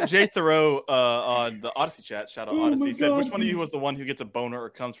 Jay Thoreau on the Odyssey chat, shout out Oh Odyssey, my said, God. which one of you was the one who gets a boner or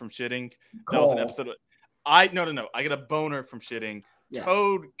comes from shitting? That was an Cole. episode of no. I get a boner from shitting. Yeah.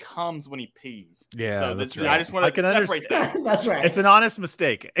 Toad comes when he pees. Yeah, So that's I right. just want I to can separate that. That's right. It's an honest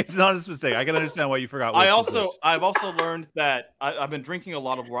mistake. It's an honest mistake. I can understand why you forgot. I've which was which. also learned that I've been drinking a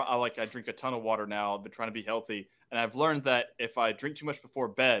lot of water. I drink a ton of water now. I've been trying to be healthy, and I've learned that if I drink too much before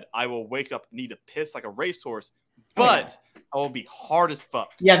bed, I will wake up need to piss like a racehorse, but I will be hard as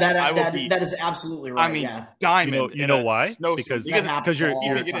fuck. Yeah, I will be- that is absolutely right. I mean, yeah. diamond. You in know a why? snowstorm. Because That happens you're all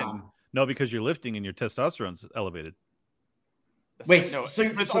you the get in. time. no, because you're lifting and your testosterone's elevated. Wait, no, so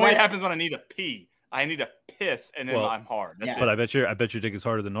it so only that- happens when I need to pee. I need to piss, and then Well, I'm hard. That's But it. I bet your dick is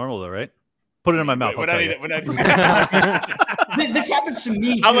harder than normal, though, right? Put it in my mouth. When I'll I tell need you. it, when I This happens to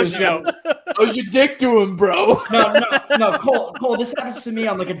me. How too, much so- How's your dick doing, bro? No, Cole. This happens to me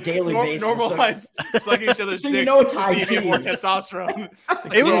on like a daily basis. so- normalize sucking each other's So dicks you know it's to high see if you have tea. more testosterone.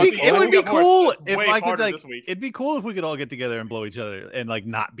 It would be I think more- cool it's if way I could harder like. this week. It'd be cool if we could all get together and blow each other and like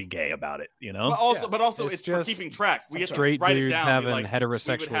not be gay about it. You know? But also, It's it's for just keeping track. We have to Straight write it dudes down. be having like, we would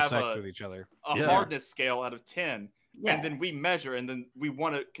heterosexual have sex a- with each other. a Yeah. hardness scale out of 10, Yeah. and then we measure, and then we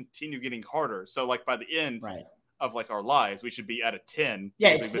want to continue getting harder. So, like by the end Right. of like our lives, we should be at a 10.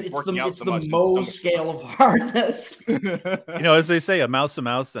 Yeah, because it's we've the, been working out it's so the much and Mohs so much scale of hardness. You know, as they say, a mouse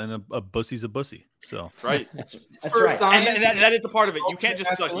and a pussy's a bussy. So That's right. That's for right. science. And that is a part of it. You can't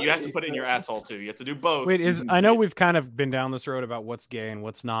just suck it. You have to Masculinity, put it in your so- asshole too. You have to do both. Wait, I know we've kind of been down this road about what's gay and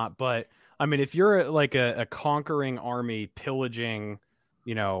what's not, but I mean, if you're like a conquering army pillaging,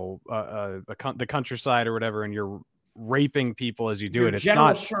 you know, the countryside or whatever, and you're raping people as you do Your it, it's General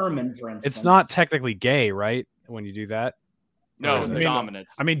not Sherman, for instance. it's not technically gay, right? When you do that. No, I mean-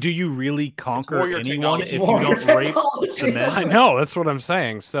 dominance. I mean, do you really conquer warrior anyone if technology. you Warrior don't rape technology. the men? I know that's what I'm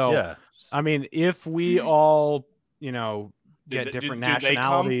saying. So Yeah. I mean, if we all, you know, get Do- different do they come?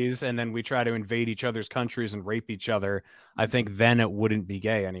 nationalities and then we try to invade each other's countries and rape each other, I think then it wouldn't be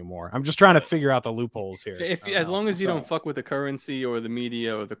gay anymore. I'm just trying to figure out the loopholes here. If as long as you don't fuck with the currency or the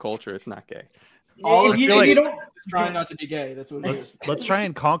media or the culture, it's not gay. All If of you- you if you don't- is trying not to be gay. That's what it is. Let's try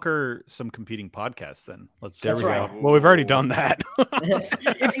and conquer some competing podcasts then. There we go. Well, we've already done that.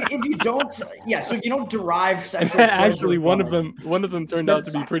 if you don't, yeah. So if you don't derive sexual pleasure Actually, one from of them turned out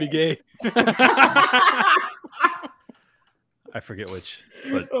to be pretty gay. I forget which,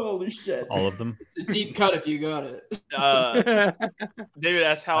 but Holy shit! all of them. It's a deep cut if you got it. David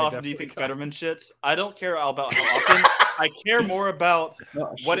asked, "How I often do you definitely think Fetterman shits?" I don't care about how often. I care more about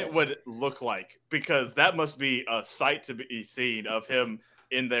Oh, what shit. it would look like, because that must be a sight to be seen of him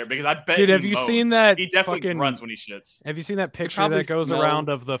in there. Because I bet. Dude, have he you moans. seen that? He definitely fucking, grunts when he shits. Have you seen that picture probably that goes smells- around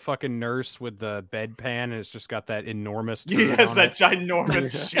of the fucking nurse with the bedpan and it's just got that enormous? turd Yes, on that it?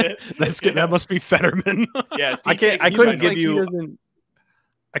 ginormous shit. That's good. That must be Fetterman. Yes, I can't. I He couldn't looks give like he you. doesn't-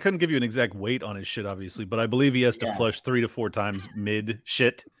 I couldn't give you an exact weight on his shit, obviously, but I believe he has to Yeah. flush 3 to 4 times mid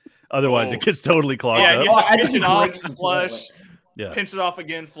shit. Otherwise, Oh. it gets totally clogged Yeah, up. he Oh, has I to think pinch he it off, breaks the flush, toilet. Yeah. pinch it off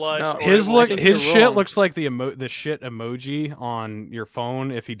again, flush. No, or His it look, will- his you're shit wrong. looks like the shit emoji on your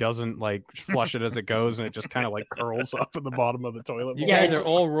phone if he doesn't like flush it as it goes, and it just kind of like curls up at the bottom of the toilet. You bowl. guys it's- are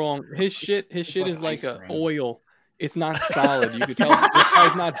all wrong. His shit like is like ice a cream. oil. It's not solid. You could tell this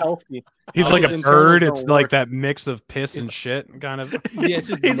guy's not healthy. He's All like a his bird. internals It's don't like work. that mix of piss and shit, kind of. Yeah, it's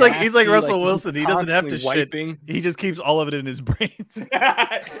just He's like nasty, Russell he's Wilson. He doesn't have to constantly shit. wiping. He just keeps all of it in his brains. He's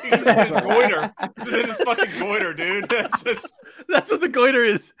in his goiter. He's in his fucking goiter, dude. That's what the goiter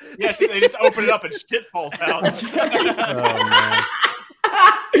is. Yeah, they just open it up and shit falls out. Oh man.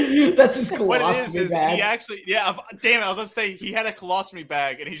 That's his What it colostomy is bag. he actually, damn it, I was gonna say he had a colostomy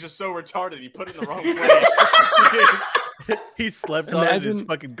bag and he's just so retarded he put it in the wrong place. He slept on it, and his Imagine-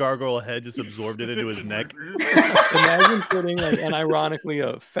 fucking gargoyle head just absorbed it into his neck. Imagine putting like unironically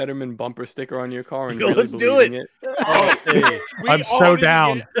a Fetterman bumper sticker on your car and Yo, really let's do believing it. Oh, Hey, I'm so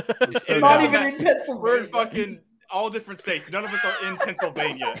down. It's It not doesn't even matter. in Pennsylvania. We're in fucking all different states. None of us are in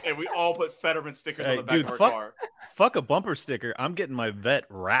Pennsylvania, and we all put Fetterman stickers on Hey, the back dude, of our fuck- car. fuck a bumper sticker. I'm getting my vet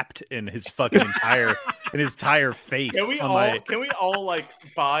wrapped in his fucking entire face. Can we all like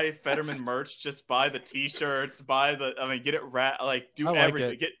buy Fetterman merch? Just buy the t-shirts, get it do I like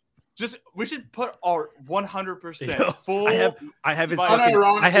everything. it. We should put our 100% Yo, full. I have his Unironically,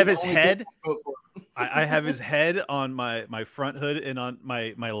 fucking, I have his the only head. thing I vote for. I have his head on my front hood, and on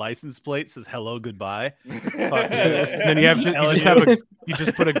my license plate says "Hello, goodbye." Then you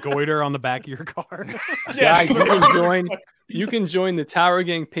just put a goiter on the back of your car. Guys, you can join the Tower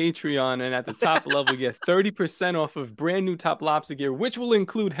Gang Patreon, and at the top level, you get 30% off of brand new Top Lobster gear, which will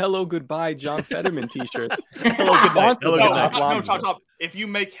include "Hello Goodbye" John Fetterman t-shirts. Hello, good night. Hello, No, good night. Top. If you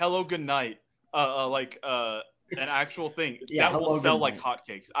make "Hello Good Night," an actual thing, Yeah, that will Hello sell Good like Night.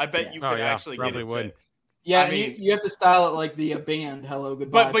 hotcakes. I bet Yeah. you Oh, could yeah, actually get probably it. would. Yeah, I and mean- you have to style it like the band "Hello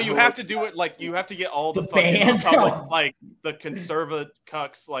Goodbye." But you have to do it like you have to get all the The fucking band? like the conservative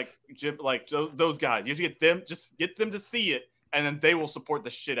cucks like Jim, like those guys. You have to get them, just get them to see it, and then they will support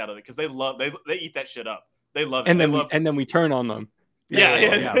the shit out of it because they eat that shit up. They love it. And then we turn on them. Yeah,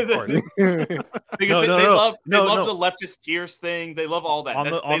 of course. because No, they no, love no. the leftist tears thing. They love all that. On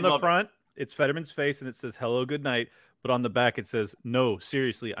That's- the they on the love it. front, it's Fetterman's face, and it says "Hello, good night." But on the back, it says, "No,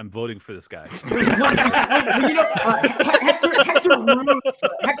 seriously, I'm voting for this guy."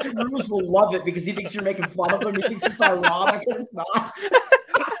 Hector Ruse will love it because he thinks you're making fun of him. He thinks it's ironic, and it's not.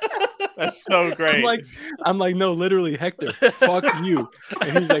 That's so great. I'm like, no, literally, Hector, fuck you.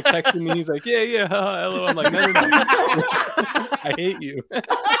 And he's like texting me. He's like, yeah, hello. I'm like, no. I hate you.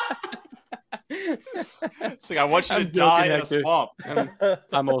 It's like I want you to I'm die joking, in a Hector. swamp.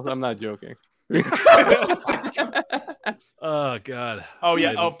 I'm not joking. Oh God. Oh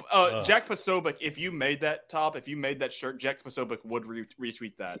yeah. I- Jack Posobiec. If you made that top, if you made that shirt, Jack Posobiec would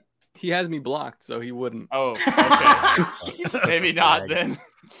retweet that. He has me blocked, so he wouldn't. Oh, okay. Maybe not then.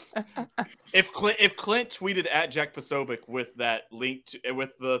 If Clint tweeted at Jack Posobiec with that link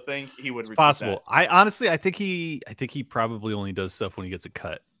with the thing, he would. It's retweet possible. I think he probably only does stuff when he gets a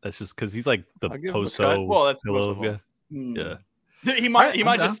cut. That's just because he's like the I'll give him a Poso. cut. Well, that's hello most of them. guy. Yeah. that. He might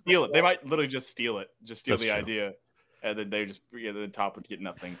I'm just steal it. They might literally just steal it, just steal That's the true. idea, and then they just the top would get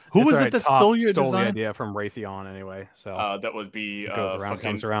nothing. Who It's was all it right, that Top stole your the design? idea from Raytheon anyway? So That would be it goes around, fucking.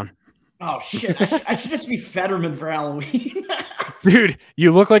 comes around. Oh shit! I should just be Fetterman for Halloween. Dude,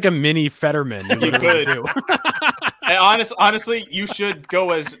 you look like a mini Fetterman. You You literally could. do. Honestly, you should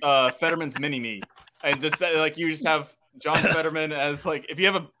go as Fetterman's mini me, and just like you just have John Fetterman as like if you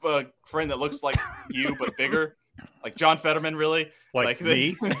have a friend that looks like you but bigger, like John Fetterman, really Like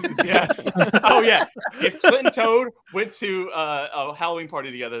me? Yeah. Oh yeah. If Clint and Toad went to a Halloween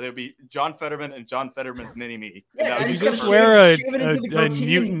party together, there'd be John Fetterman and John Fetterman's mini me. And Yeah, that would I be You just good just for- wear a shave it into the goatee.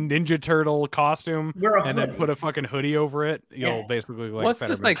 mutant Ninja Turtle costume Wear a and then hoodie. put a fucking hoodie over it. You'll Yeah. basically like What's the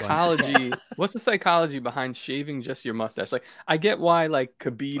Fetterman blend. psychology? What's the psychology behind shaving just your mustache? Like, I get why like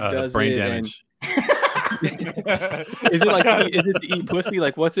Khabib does brain it. damage. Is it like is it to eat pussy?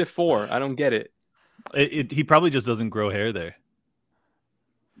 Like, what's it for? I don't get it. He probably just doesn't grow hair there.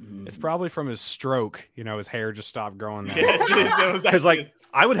 It's probably from his stroke. You know, his hair just stopped growing. there. Because like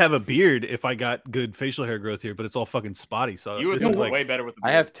I would have a beard if I got good facial hair growth here, but it's all fucking spotty. So You would it's look like, way better with the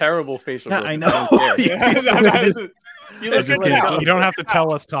I have terrible facial. Yeah, growth. I don't know. care. You look Just good kidding. now. You don't have to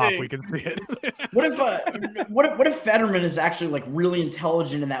tell us, Top. We can see it. What if Fetterman is actually like really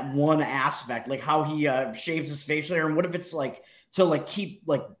intelligent in that one aspect, like how he shaves his facial hair, and what if it's like to like keep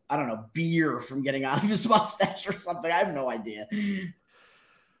like I don't know beer from getting out of his mustache or something? I have no idea.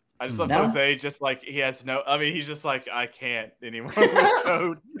 I just love No? Jose. Just like he has no. I mean, he's just like I can't anymore with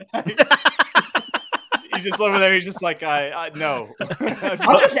Toad. He's just over there. He's just like I no.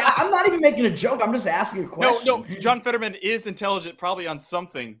 I'm not even making a joke. I'm just asking a question. No, John Fetterman is intelligent, probably on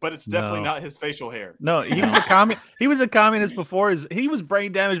something, but it's definitely No. not his facial hair. No, he was he was a communist before he was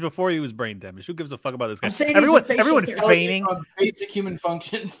brain damaged before he was brain damaged. Who gives a fuck about this guy? I'm saying Everyone he's a facial hair. feigning On basic human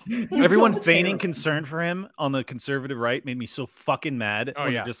functions. everyone That's feigning terrible. concern for him on the conservative right made me so fucking mad. Oh,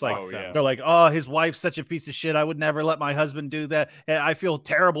 when yeah. they're just like Oh, yeah. they're like, oh, his wife's such a piece of shit. I would never let my husband do that. And I feel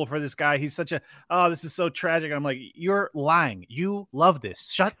terrible for this guy. He's such a this is so tragic. And I'm like, you're lying. You love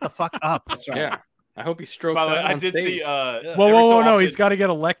this. Shut the fuck up. That's right. Yeah, I hope he strokes By the way, out I on did stage. see. Whoa, every whoa, so whoa! No, often- he's got to get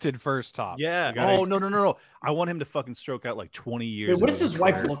elected first, Top. Yeah. You gotta- Oh no. I want him to fucking stroke out like 20 years. Wait, what does into his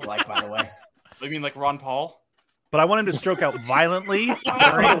wife career. look like, by the way? You mean like Ron Paul? but I want him to stroke out violently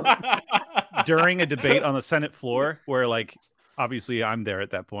during a debate on the Senate floor where, like, obviously I'm there at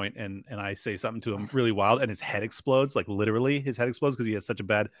that point and I say something to him really wild and his head explodes, like literally his head explodes because he has such a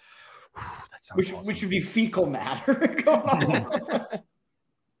bad that sounds awesome. Which would be fecal matter going on.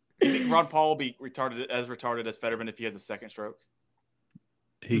 You think Ron Paul will be retarded as Fetterman if he has a second stroke?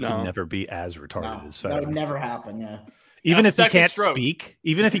 He can never be as retarded as Fetterman. That would never happen, yeah. Even if he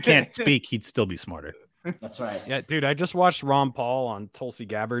can't speak, he'd still be smarter. That's right. Yeah, dude, I just watched Ron Paul on Tulsi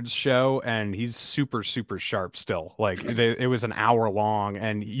Gabbard's show, and he's super, super sharp still. Like, it was an hour long,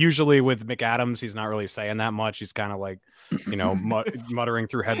 and usually with McAdams, he's not really saying that much. He's kind of like, muttering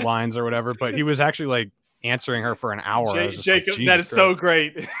through headlines or whatever. But he was actually like answering her for an hour. Jacob, that is so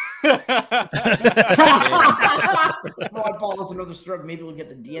great. Ron Paul has another stroke. Maybe we'll get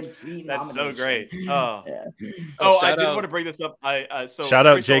the DNC. That's so great. Oh, yeah. I did want to bring this up. So shout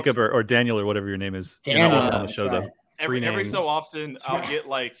out Jacob or Daniel or whatever your name is. Daniel, on the show though. Every so often I'll get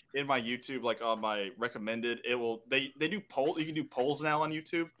like in my YouTube, like on my recommended, they do poll. You can do polls now on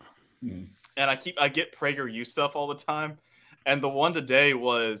YouTube, and I get PragerU stuff all the time. And the one today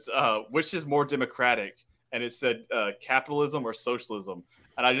was which is more democratic, and it said capitalism or socialism.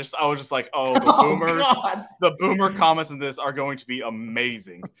 And I was just like, oh, the boomer comments in this are going to be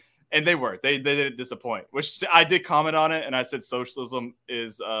amazing. And they were. They didn't disappoint, which I did comment on it. And I said socialism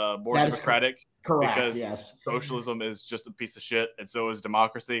is more democratic. Correct, because yes. Socialism is just a piece of shit. And so is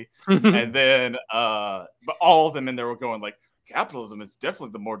democracy. And then, but all of them in there were going like, capitalism is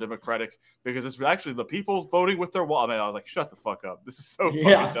definitely the more democratic because it's actually the people voting with their wallet. I mean, I was like, shut the fuck up. This is so fucking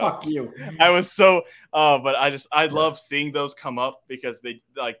dumb. Fuck you. I was so, but I love seeing those come up because they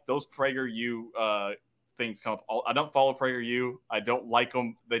like those PragerU things come up. I don't follow PragerU. I don't like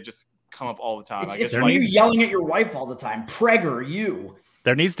them. They just come up all the time. It's you yelling at your wife all the time. PragerU.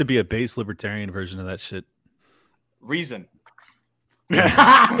 There needs to be a base libertarian version of that shit. Reason. Yeah,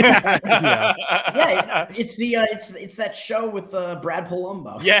 it's that show with Brad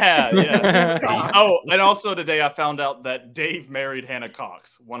Palumbo. Yeah. Oh, and also today I found out that Dave married Hannah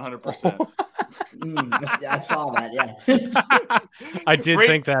Cox 100%. I saw that. Yeah, I did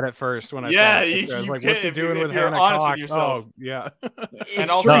think that at first when I saw it. I was like, "What's he doing with Hannah Cox?" Yourself. Oh, yeah. And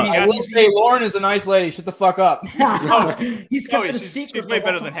also, I will say, Lauren is a nice lady. Shut the fuck up. He's kept it a secret. She's way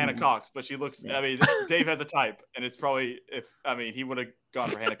better than Hannah Cox, but she looks. I mean, Dave has a type, and it's probably he would have gone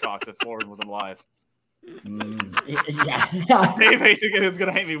for Hannah Cox if Lauren wasn't alive. Yeah. Dave basically is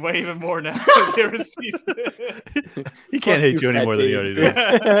gonna hate me way even more now. He can't hate you any more than he already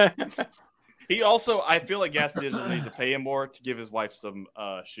does. He also, I feel like Gas Digital needs to pay him more to give his wife some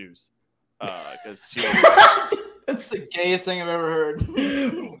shoes. Because that's the gayest thing I've ever heard.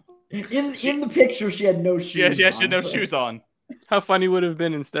 In the picture, she had no shoes. Yeah, she had no shoes on. How funny would it have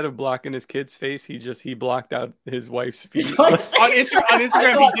been instead of blocking his kid's face, he blocked out his wife's feet. On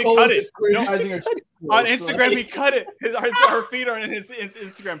Instagram, he did cut it. On Instagram, he cut it. Her feet are in his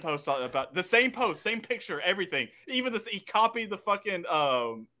Instagram post about the same post, same picture, everything. Even this, he copied the fucking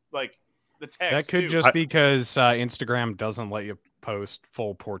like the text. That could just be because Instagram doesn't let you post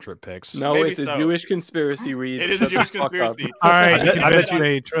full portrait pics. No, maybe it's a Jewish conspiracy. Read. It is a Jewish conspiracy. All right, I bet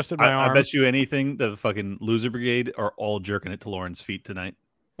you trusted my arm. I bet you anything the fucking Loser Brigade are all jerking it to Lauren's feet tonight.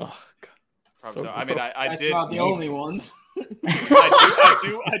 Oh God. So, I mean, I did. That's not the only ones.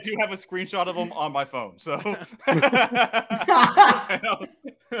 I do have a screenshot of them on my phone. So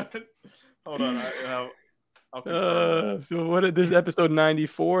hold on. So what? This is episode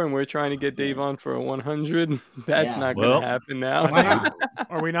 94, and we're trying to get Dave on for a 100. That's not going to happen now.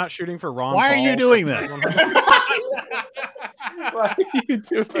 Are we not shooting for Ron? Why Paul? are you doing that? Why are you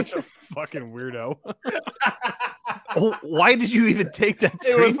doing such a fucking weirdo? Why did you even take that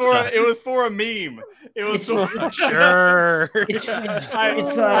screenshot? It was for a meme. It was sure.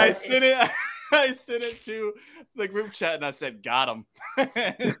 I sent it to the group chat and I said, "Got him."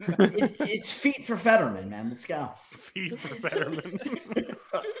 It's feet for Fetterman, man. Let's go. Feet for Fetterman.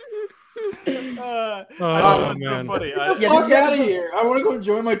 Man. So funny. Get the fuck out of here! I want to go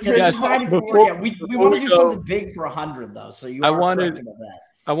enjoy my trip. We want to do something big for 100 though. So you are correct about that.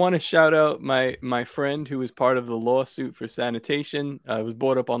 I want to shout out my friend who was part of the lawsuit for sanitation. It was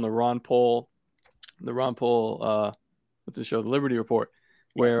brought up on the Ron Paul, what's the show? The Liberty Report,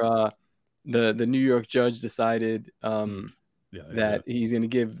 where the New York judge decided that he's going to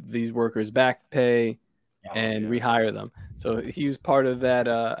give these workers back pay and rehire them. So he was part of that.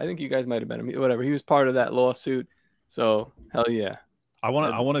 I think you guys might have been whatever. He was part of that lawsuit. So hell yeah. I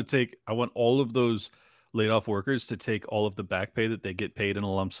want all of those laid off workers to take all of the back pay that they get paid in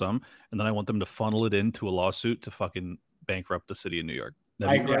a lump sum, and then I want them to funnel it into a lawsuit to fucking bankrupt the city of New York.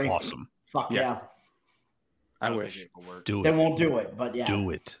 That'd be awesome. Fuck yeah. I don't wish. think it will work. Do They it. won't do it, but yeah. Do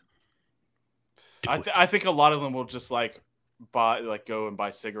it. I think a lot of them will just like go and buy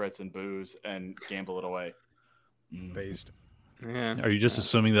cigarettes and booze and gamble it away. Based. Yeah. Are you just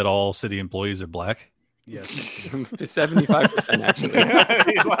assuming that all city employees are black? Yes. 75%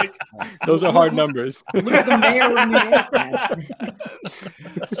 actually. Like, Those are hard numbers. Look at the mayor of New York, man.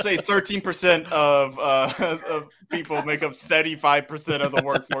 say 13% of people make up 75% of the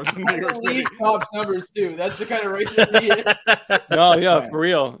workforce in New I York City. believe Cobb's numbers too. That's the kind of racist he is. No, yeah, for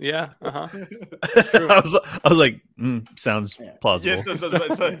real. Yeah. Uh-huh. I was like, sounds plausible. Yes, Top's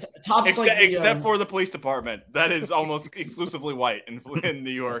except, like the, except for the police department, that is almost exclusively white in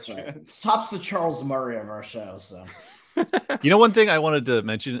New York. That's right. Top's the Charles Murray of our show. So You know, one thing I wanted to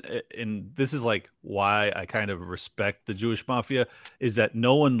mention, and this is like why I kind of respect the Jewish mafia, is that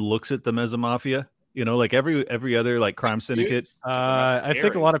no one looks at them as a mafia. You know, like every other like crime syndicate. I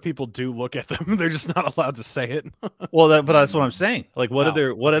think a lot of people do look at them. They're just not allowed to say it. Well, but that's what I'm saying. Like, what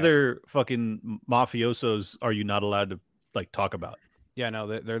Oh, other fucking mafiosos are you not allowed to like talk about? Yeah,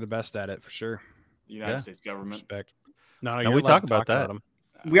 no, they're the best at it for sure. The United States government. Respect. No, And you're we allowed talk to about that. them.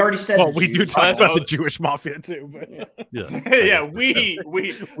 we already said. Well, the we do Jews. talk about the Jewish mafia too, but Yeah, we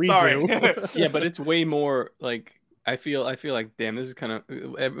sorry. do. Yeah, but it's way more like I feel like damn, this is kind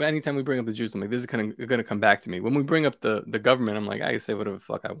of anytime we bring up the Jews, I'm like, this is kind of going to come back to me. When we bring up the government, I'm like, I can say whatever the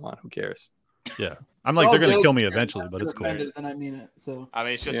fuck I want. Who cares? Yeah, I'm It's like all they're gonna jokes. kill me eventually, but it's You're cool. offended, then I mean it. So I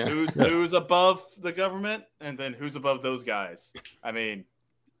mean, it's just Yeah. who's above the government, and then who's above those guys. I mean,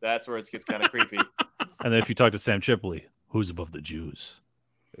 that's where it gets kind of creepy. And then if you talk to Sam Tripoli, who's above the Jews?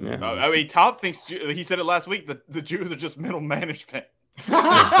 Yeah. I mean, Top thinks he said it last week that the Jews are just middle management.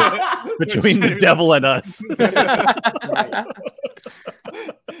 Between the devil and us. Right.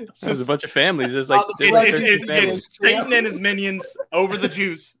 There's a bunch of families. There's like the there's flesh like is 13 It's families. Satan and his minions over the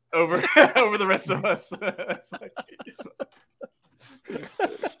Jews, over over the rest of us. It's like-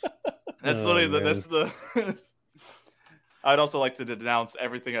 that's Oh, literally man. that's the. I'd also like to denounce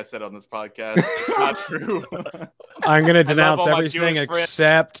everything I said on this podcast. It's not true. I'm going to love denounce all my everything Jewish friends.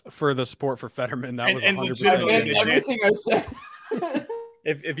 except for the support for Fetterman. That was And 100%. I legitimately- meant Yeah. everything I said.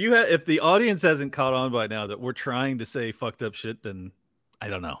 If the audience hasn't caught on by now that we're trying to say fucked up shit, then I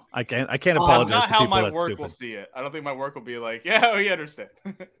don't know. I can't That's apologize not to how people my that's work stupid. will see it. I don't think my work will be like, yeah, we understand.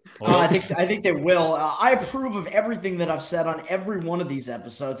 I think they will. I approve of everything that I've said on every one of these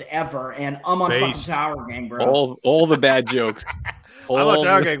episodes ever, and I'm on Based. fucking Tower Gang, bro. all the bad jokes. I'm All on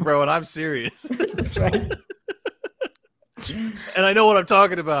Tower the- Gang, bro, and I'm serious. That's right. And I know what I'm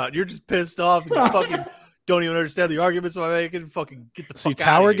talking about. You're just pissed off and you fucking don't even understand the arguments I'm making. Fucking get the See, fuck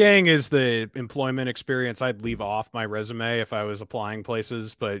Tower outta here. Gang is the employment experience I'd leave off my resume if I was applying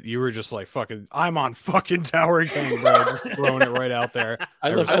places, but you were just like, fucking, I'm on fucking Tower Gang, bro. Just throwing it right out there. I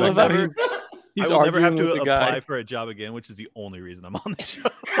love respect how that. he's I will never arguing have to with the apply guy. for a job again, which is the only reason I'm on the show.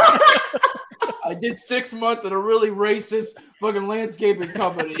 I did 6 months at a really racist fucking landscaping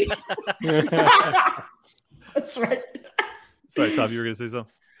company. That's right. Sorry, Tom, you were gonna say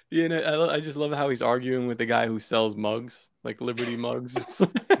something? You know, I just love how he's arguing with the guy who sells mugs, like Liberty mugs.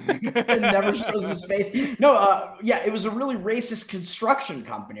 It never shows his face. No, yeah, it was a really racist construction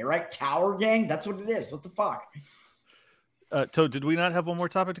company, right? Tower Gang. That's what it is. What the fuck? Toad, did we not have one more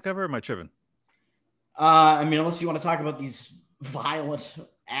topic to cover? Or am I tripping? I mean, unless you want to talk about these violent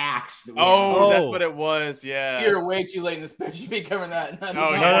acts. That we Oh, have. that's what it was. Yeah. You're way too late in this bitch to be covering that. Oh, No,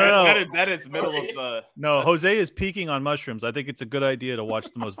 yeah, no. that is middle of the. No, Jose is peaking on mushrooms. I think it's a good idea to watch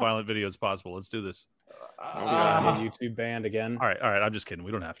the most violent videos possible. Let's do this. YouTube banned again. All right. I'm just kidding.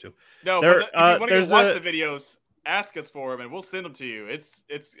 We don't have to. No, There- but if you want to there's go watch a- the videos, ask us for them, and we'll send them to you. It's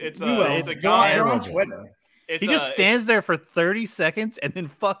We will. a Go guy. on Twitter. It's He just stands there for 30 seconds and then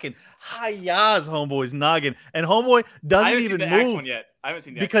fucking hi-yas homeboy's noggin. And homeboy I doesn't haven't seen even the Axe move one yet. I haven't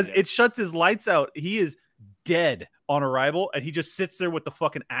seen the because Axe one it shuts his lights out. He is dead on arrival and he just sits there with the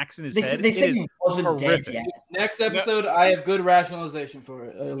fucking axe in his They, head. they It said is he wasn't horrific. dead yet. Next episode, I have good rationalization for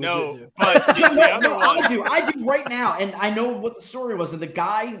it. I legit No, do. but the other No, one. I do right now, and I know what the story was. And the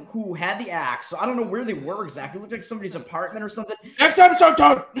guy who had the axe, so I don't know where they were exactly. It looked like somebody's apartment or something. Next episode,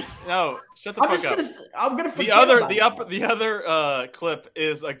 Todd. No, shut the I'm fuck just up. I'm gonna forget The about other clip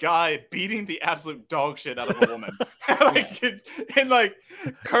is a guy beating the absolute dog shit out of a woman.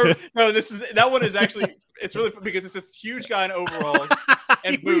 That one is actually it's really fun because it's this huge guy in overalls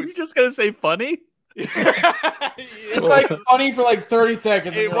and Were you boots. just gonna say funny? It's like funny for like 30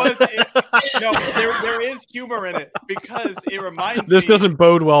 seconds. It was No, there is humor in it because it reminds This me. doesn't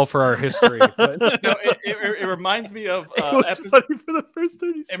bode well for our history. But No, it reminds me of It was episode. funny for the first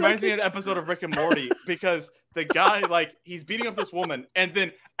 30 It seconds. reminds me of an episode of Rick and Morty because the guy, like, he's beating up this woman, and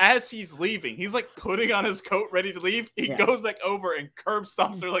then as he's leaving, he's like putting on his coat, ready to leave. He goes back over and curb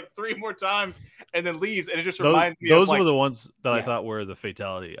stomps her like 3 more times, and then leaves. And it just reminds me those of like, were the ones that I thought were the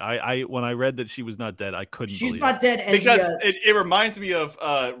fatality. I when I read that she was not dead, I couldn't. She's believe not it. dead, and because it reminds me of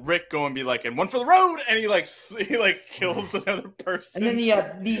Rick going and be like, and one for the road, and he kills another person. And then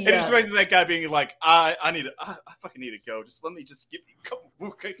and it just reminds me of that guy being like, I fucking need to go. Just let me just get a couple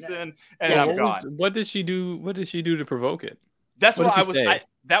more kicks in, and I'm gone. What did she do? What did she do to provoke it? That's what I did she was. say?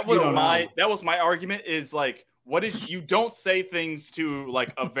 That was don't my know. that was my argument. Is like, what is you don't say things to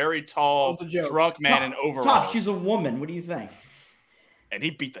like a very tall It's a joke. drunk man in overalls. Top, she's a woman. What do you think? And he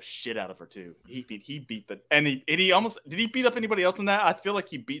beat the shit out of her too. He beat the and he almost did he beat up anybody else in that? I feel like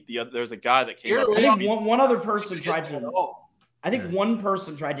he beat the other. There's a guy that came up. I and think beat- one other person tried At to. all. I think one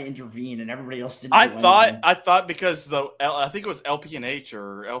person tried to intervene, and everybody else didn't. I do thought anything. because I think it was LPNH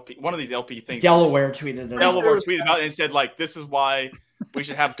or LP, one of these LP things. Delaware tweeted it. Delaware tweeted about it and said like, this is why we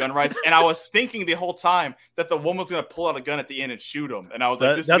should have gun rights. And I was thinking the whole time that the woman was going to pull out a gun at the end and shoot him. And I was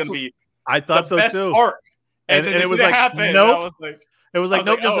like, this is going to be I thought the so best too. arc. And then it was like, happened. and nope. I was like, It was I like, was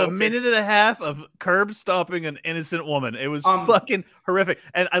nope, like, just oh, a okay. minute and a half of curb stomping an innocent woman. It was Um, fucking horrific.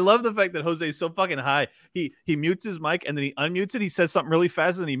 And I love the fact that Jose is so fucking high. He mutes his mic and then he unmutes it. He says something really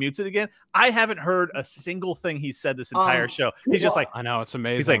fast and he mutes it again. I haven't heard a single thing he said this entire show. He's just like, I know it's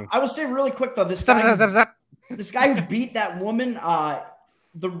amazing. he's like, I will say really quick though, this zap, guy, zap, zap, zap. this guy who beat that woman.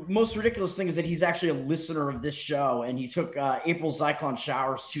 The most ridiculous thing is that he's actually a listener of this show, and he took April Zyklon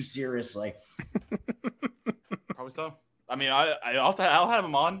showers too seriously. probably so. I mean, I'll have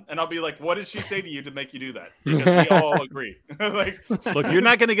him on, and I'll be like, "What did she say to you to make you do that?" Because we all agree. Like, look, you're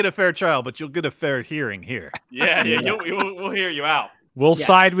not going to get a fair trial, but you'll get a fair hearing here. yeah, we'll hear you out. We'll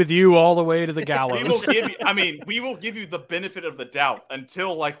side with you all the way to the We will gallows. give you. I mean, we will give you the benefit of the doubt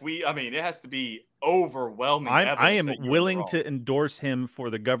until like we. I mean, it has to be overwhelming. I evidence am that you were willing wrong. to endorse him for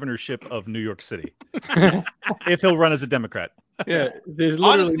the governorship of New York City if he'll run as a Democrat. Yeah, there's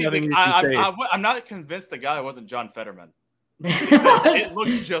literally Honestly, nothing you can say. I'm not convinced the guy wasn't John Fetterman. Because it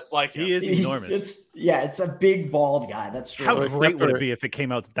looks just like him. He is enormous. It's a big bald guy. That's true. How Except great would for- it be if it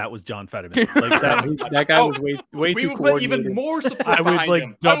came out that was John Fetterman? Like that, That guy Oh, was way we too would put even coordinated. more support I would behind like him.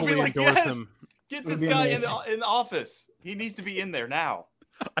 I would doubly be like, endorse yes, him. get Would this be guy amazing. in the office. He needs to be in there now.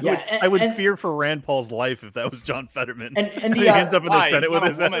 I would fear for Rand Paul's life if that was John Fetterman. And he the, ends up in the Why? Senate He's with not a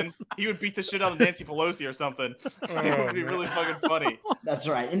his woman. ass. He would beat the shit out of Nancy Pelosi or something. It would be really fucking funny. That's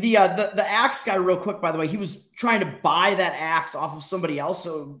right. And the axe guy, real quick, by the way, he was trying to buy that axe off of somebody else.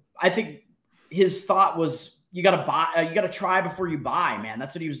 So I think his thought was, you got to buy, you got to try before you buy, man.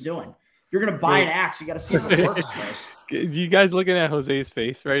 That's what he was doing. If you're gonna buy an axe, you got to see if it works first. You guys looking at Jose's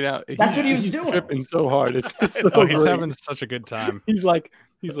face right now? That's what he was He's doing. tripping so hard. It's so Oh, he's great. having such a good time. He's like,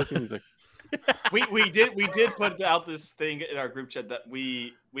 he's looking. He's like, We did put out this thing in our group chat that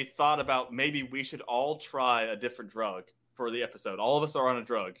we thought about maybe we should all try a different drug for the episode. All of us are on a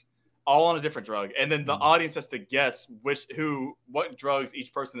drug, all on a different drug, and then the audience has to guess what drugs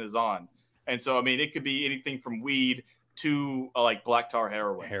each person is on. And so, I mean, it could be anything from weed to like black tar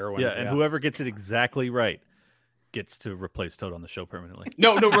heroin. Yeah, and whoever gets it exactly right gets to replace Toad on the show permanently.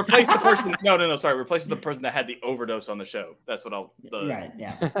 No, replace the person. No, sorry, replace the person that had the overdose on the show. That's what I'll. Right,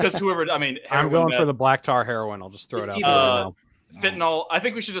 yeah. Because whoever, I mean, I'm heroin, going for meth, the black tar heroin. I'll just throw it out there. uh, right now. fentanyl. I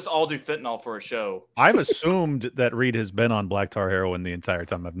think we should just all do fentanyl for a show. I've assumed that Reed has been on black tar heroin the entire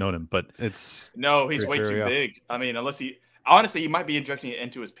time I've known him, but It's No, he's way Pretty too sure, yeah. big. I mean, honestly, he might be injecting it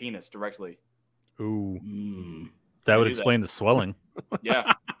into his penis directly. ooh. that would do that. explain the swelling.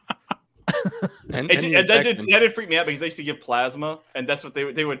 Yeah, and that injection. did freak me out because they used to give plasma, and that's what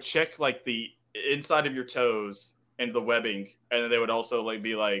they would check like the inside of your toes and the webbing, and then they would also like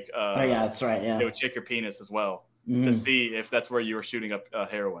be like, Oh yeah, that's right. Yeah. they would check your penis as well to Mhm. see if that's where you were shooting up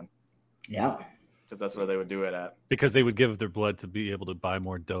heroin, Yeah. because that's where they would do it at. Because they would give their blood to be able to buy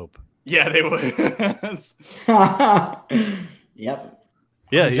more dope. Yeah, they would. Yep.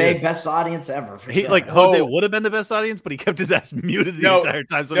 Yeah, Jose, he is. best audience ever. For He, sure. like Jose Oh. would have been the best audience, but he kept his ass muted the No, entire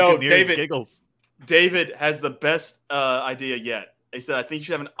time so no, he couldn't hear his David. giggles. David has the best idea yet. He said, I think you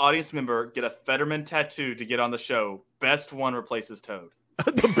should have an audience member get a Fetterman tattoo to get on the show. Best one replaces Toad.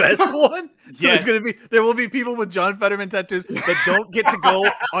 The best one? So Yes. there will be people with John Fetterman tattoos that don't get to go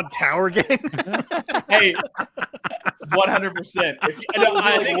on Tower Gang. Hey, 100%. If you, no,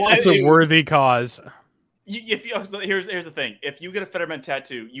 I think, It's a worthy cause. here's the thing: if you get a Fetterman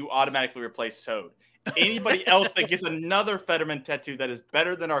tattoo, you automatically replace Toad. Anybody else that gets another Fetterman tattoo that is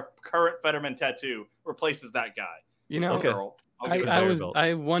better than our current Fetterman tattoo replaces that guy. You know, girl.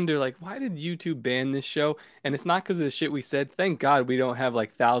 I wonder, like, why did YouTube ban this show? And it's not because of the shit we said. Thank God we don't have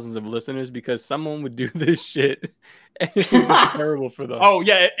like thousands of listeners, because someone would do this shit and it would be terrible for them. Oh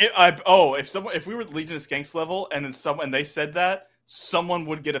yeah, if we were Legion of Skanks level and then they said that, someone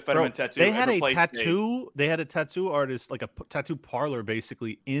would get a Fetterman tattoo. They had a tattoo. They had a tattoo artist, like a tattoo parlor,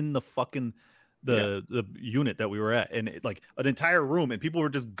 basically in the fucking the unit that we were at, and like an entire room, and people were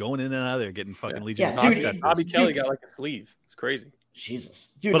just going in and out of there getting fucking Legion of Skanks tattoos. Bobby Kelly got like a sleeve. It's crazy.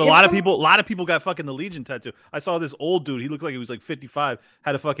 Jesus, dude! But a lot of people got fucking the Legion tattoo. I saw this old dude. He looked like he was like 55.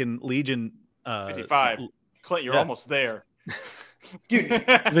 Had a fucking Legion. 55. Clint, you're almost there. Dude,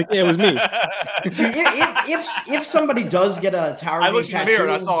 he's like, yeah, it was me. Dude, if somebody does get a Tower, I looked in the mirror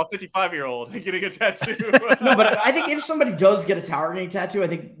and I saw a 55-year-old getting a tattoo. No, but I think if somebody does get a Tower Gang tattoo, I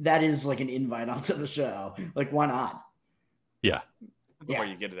think that is like an invite onto the show. Like, why not? Yeah. That's where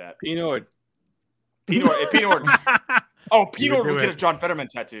you get it at. Pinord. Oh, Pinord would get a John Fetterman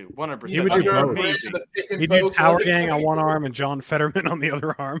tattoo. 100%. He would do both. He'd do Tower Gang on one arm and John Fetterman on the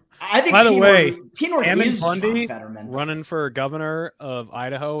other arm. I think. By the way, Pinord Bundy running for governor of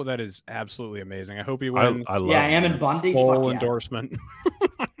Idaho. That is absolutely amazing. I hope he wins. I love Ammon Bundy. Full endorsement.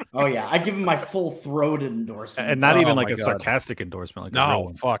 Oh yeah, I give him my full-throated endorsement, and not even like a sarcastic endorsement. Like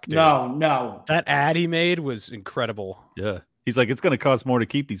no, fuck, dude. No. That ad he made was incredible. Yeah. He's like, it's going to cost more to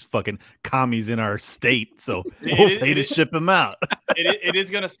keep these fucking commies in our state, so we'll pay to ship them out. It is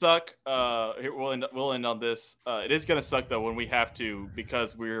going to suck. We'll end on this. It is going to suck, though, when we have to,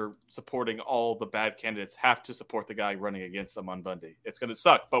 because we're supporting all the bad candidates, have to support the guy running against Amon Bundy. It's going to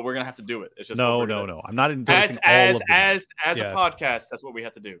suck, but we're going to have to do it. It's just no. I'm not endorsing all of them. As a podcast, that's what we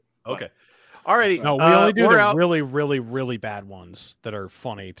have to do. Okay. All right. No, we only do the really, really, really bad ones that are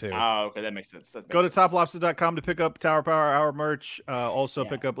funny too. Oh, okay, that makes sense. Go to toplobster.com to pick up Tower Power Hour merch. Also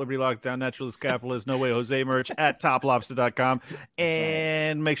pick up Liberty Lockdown, Naturalist Capitalist, No Way Jose merch at toplobster.com.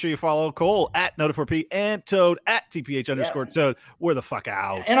 And make sure you follow Cole at Noda4P and Toad at TPH_Toad. We're the fuck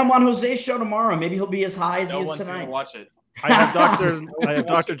out. And I'm on Jose's show tomorrow. Maybe he'll be as high as he is tonight. Watch it. I have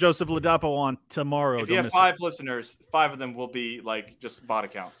Dr. Joseph Ladapo on tomorrow. If you have 5 listeners, 5 of them will be like just bot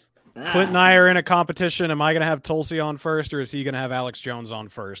accounts. Clint and I are in a competition. Am I going to have Tulsi on first, or is he going to have Alex Jones on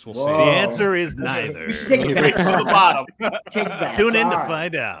first? We'll see. The answer is neither. We should take bets to the bottom. Take bets. Tune in to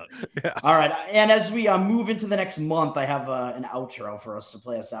find out. Yeah. All right. And as we move into the next month, I have an outro for us to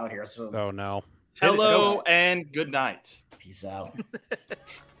play us out here. So, oh no. Hello and good night. Peace out.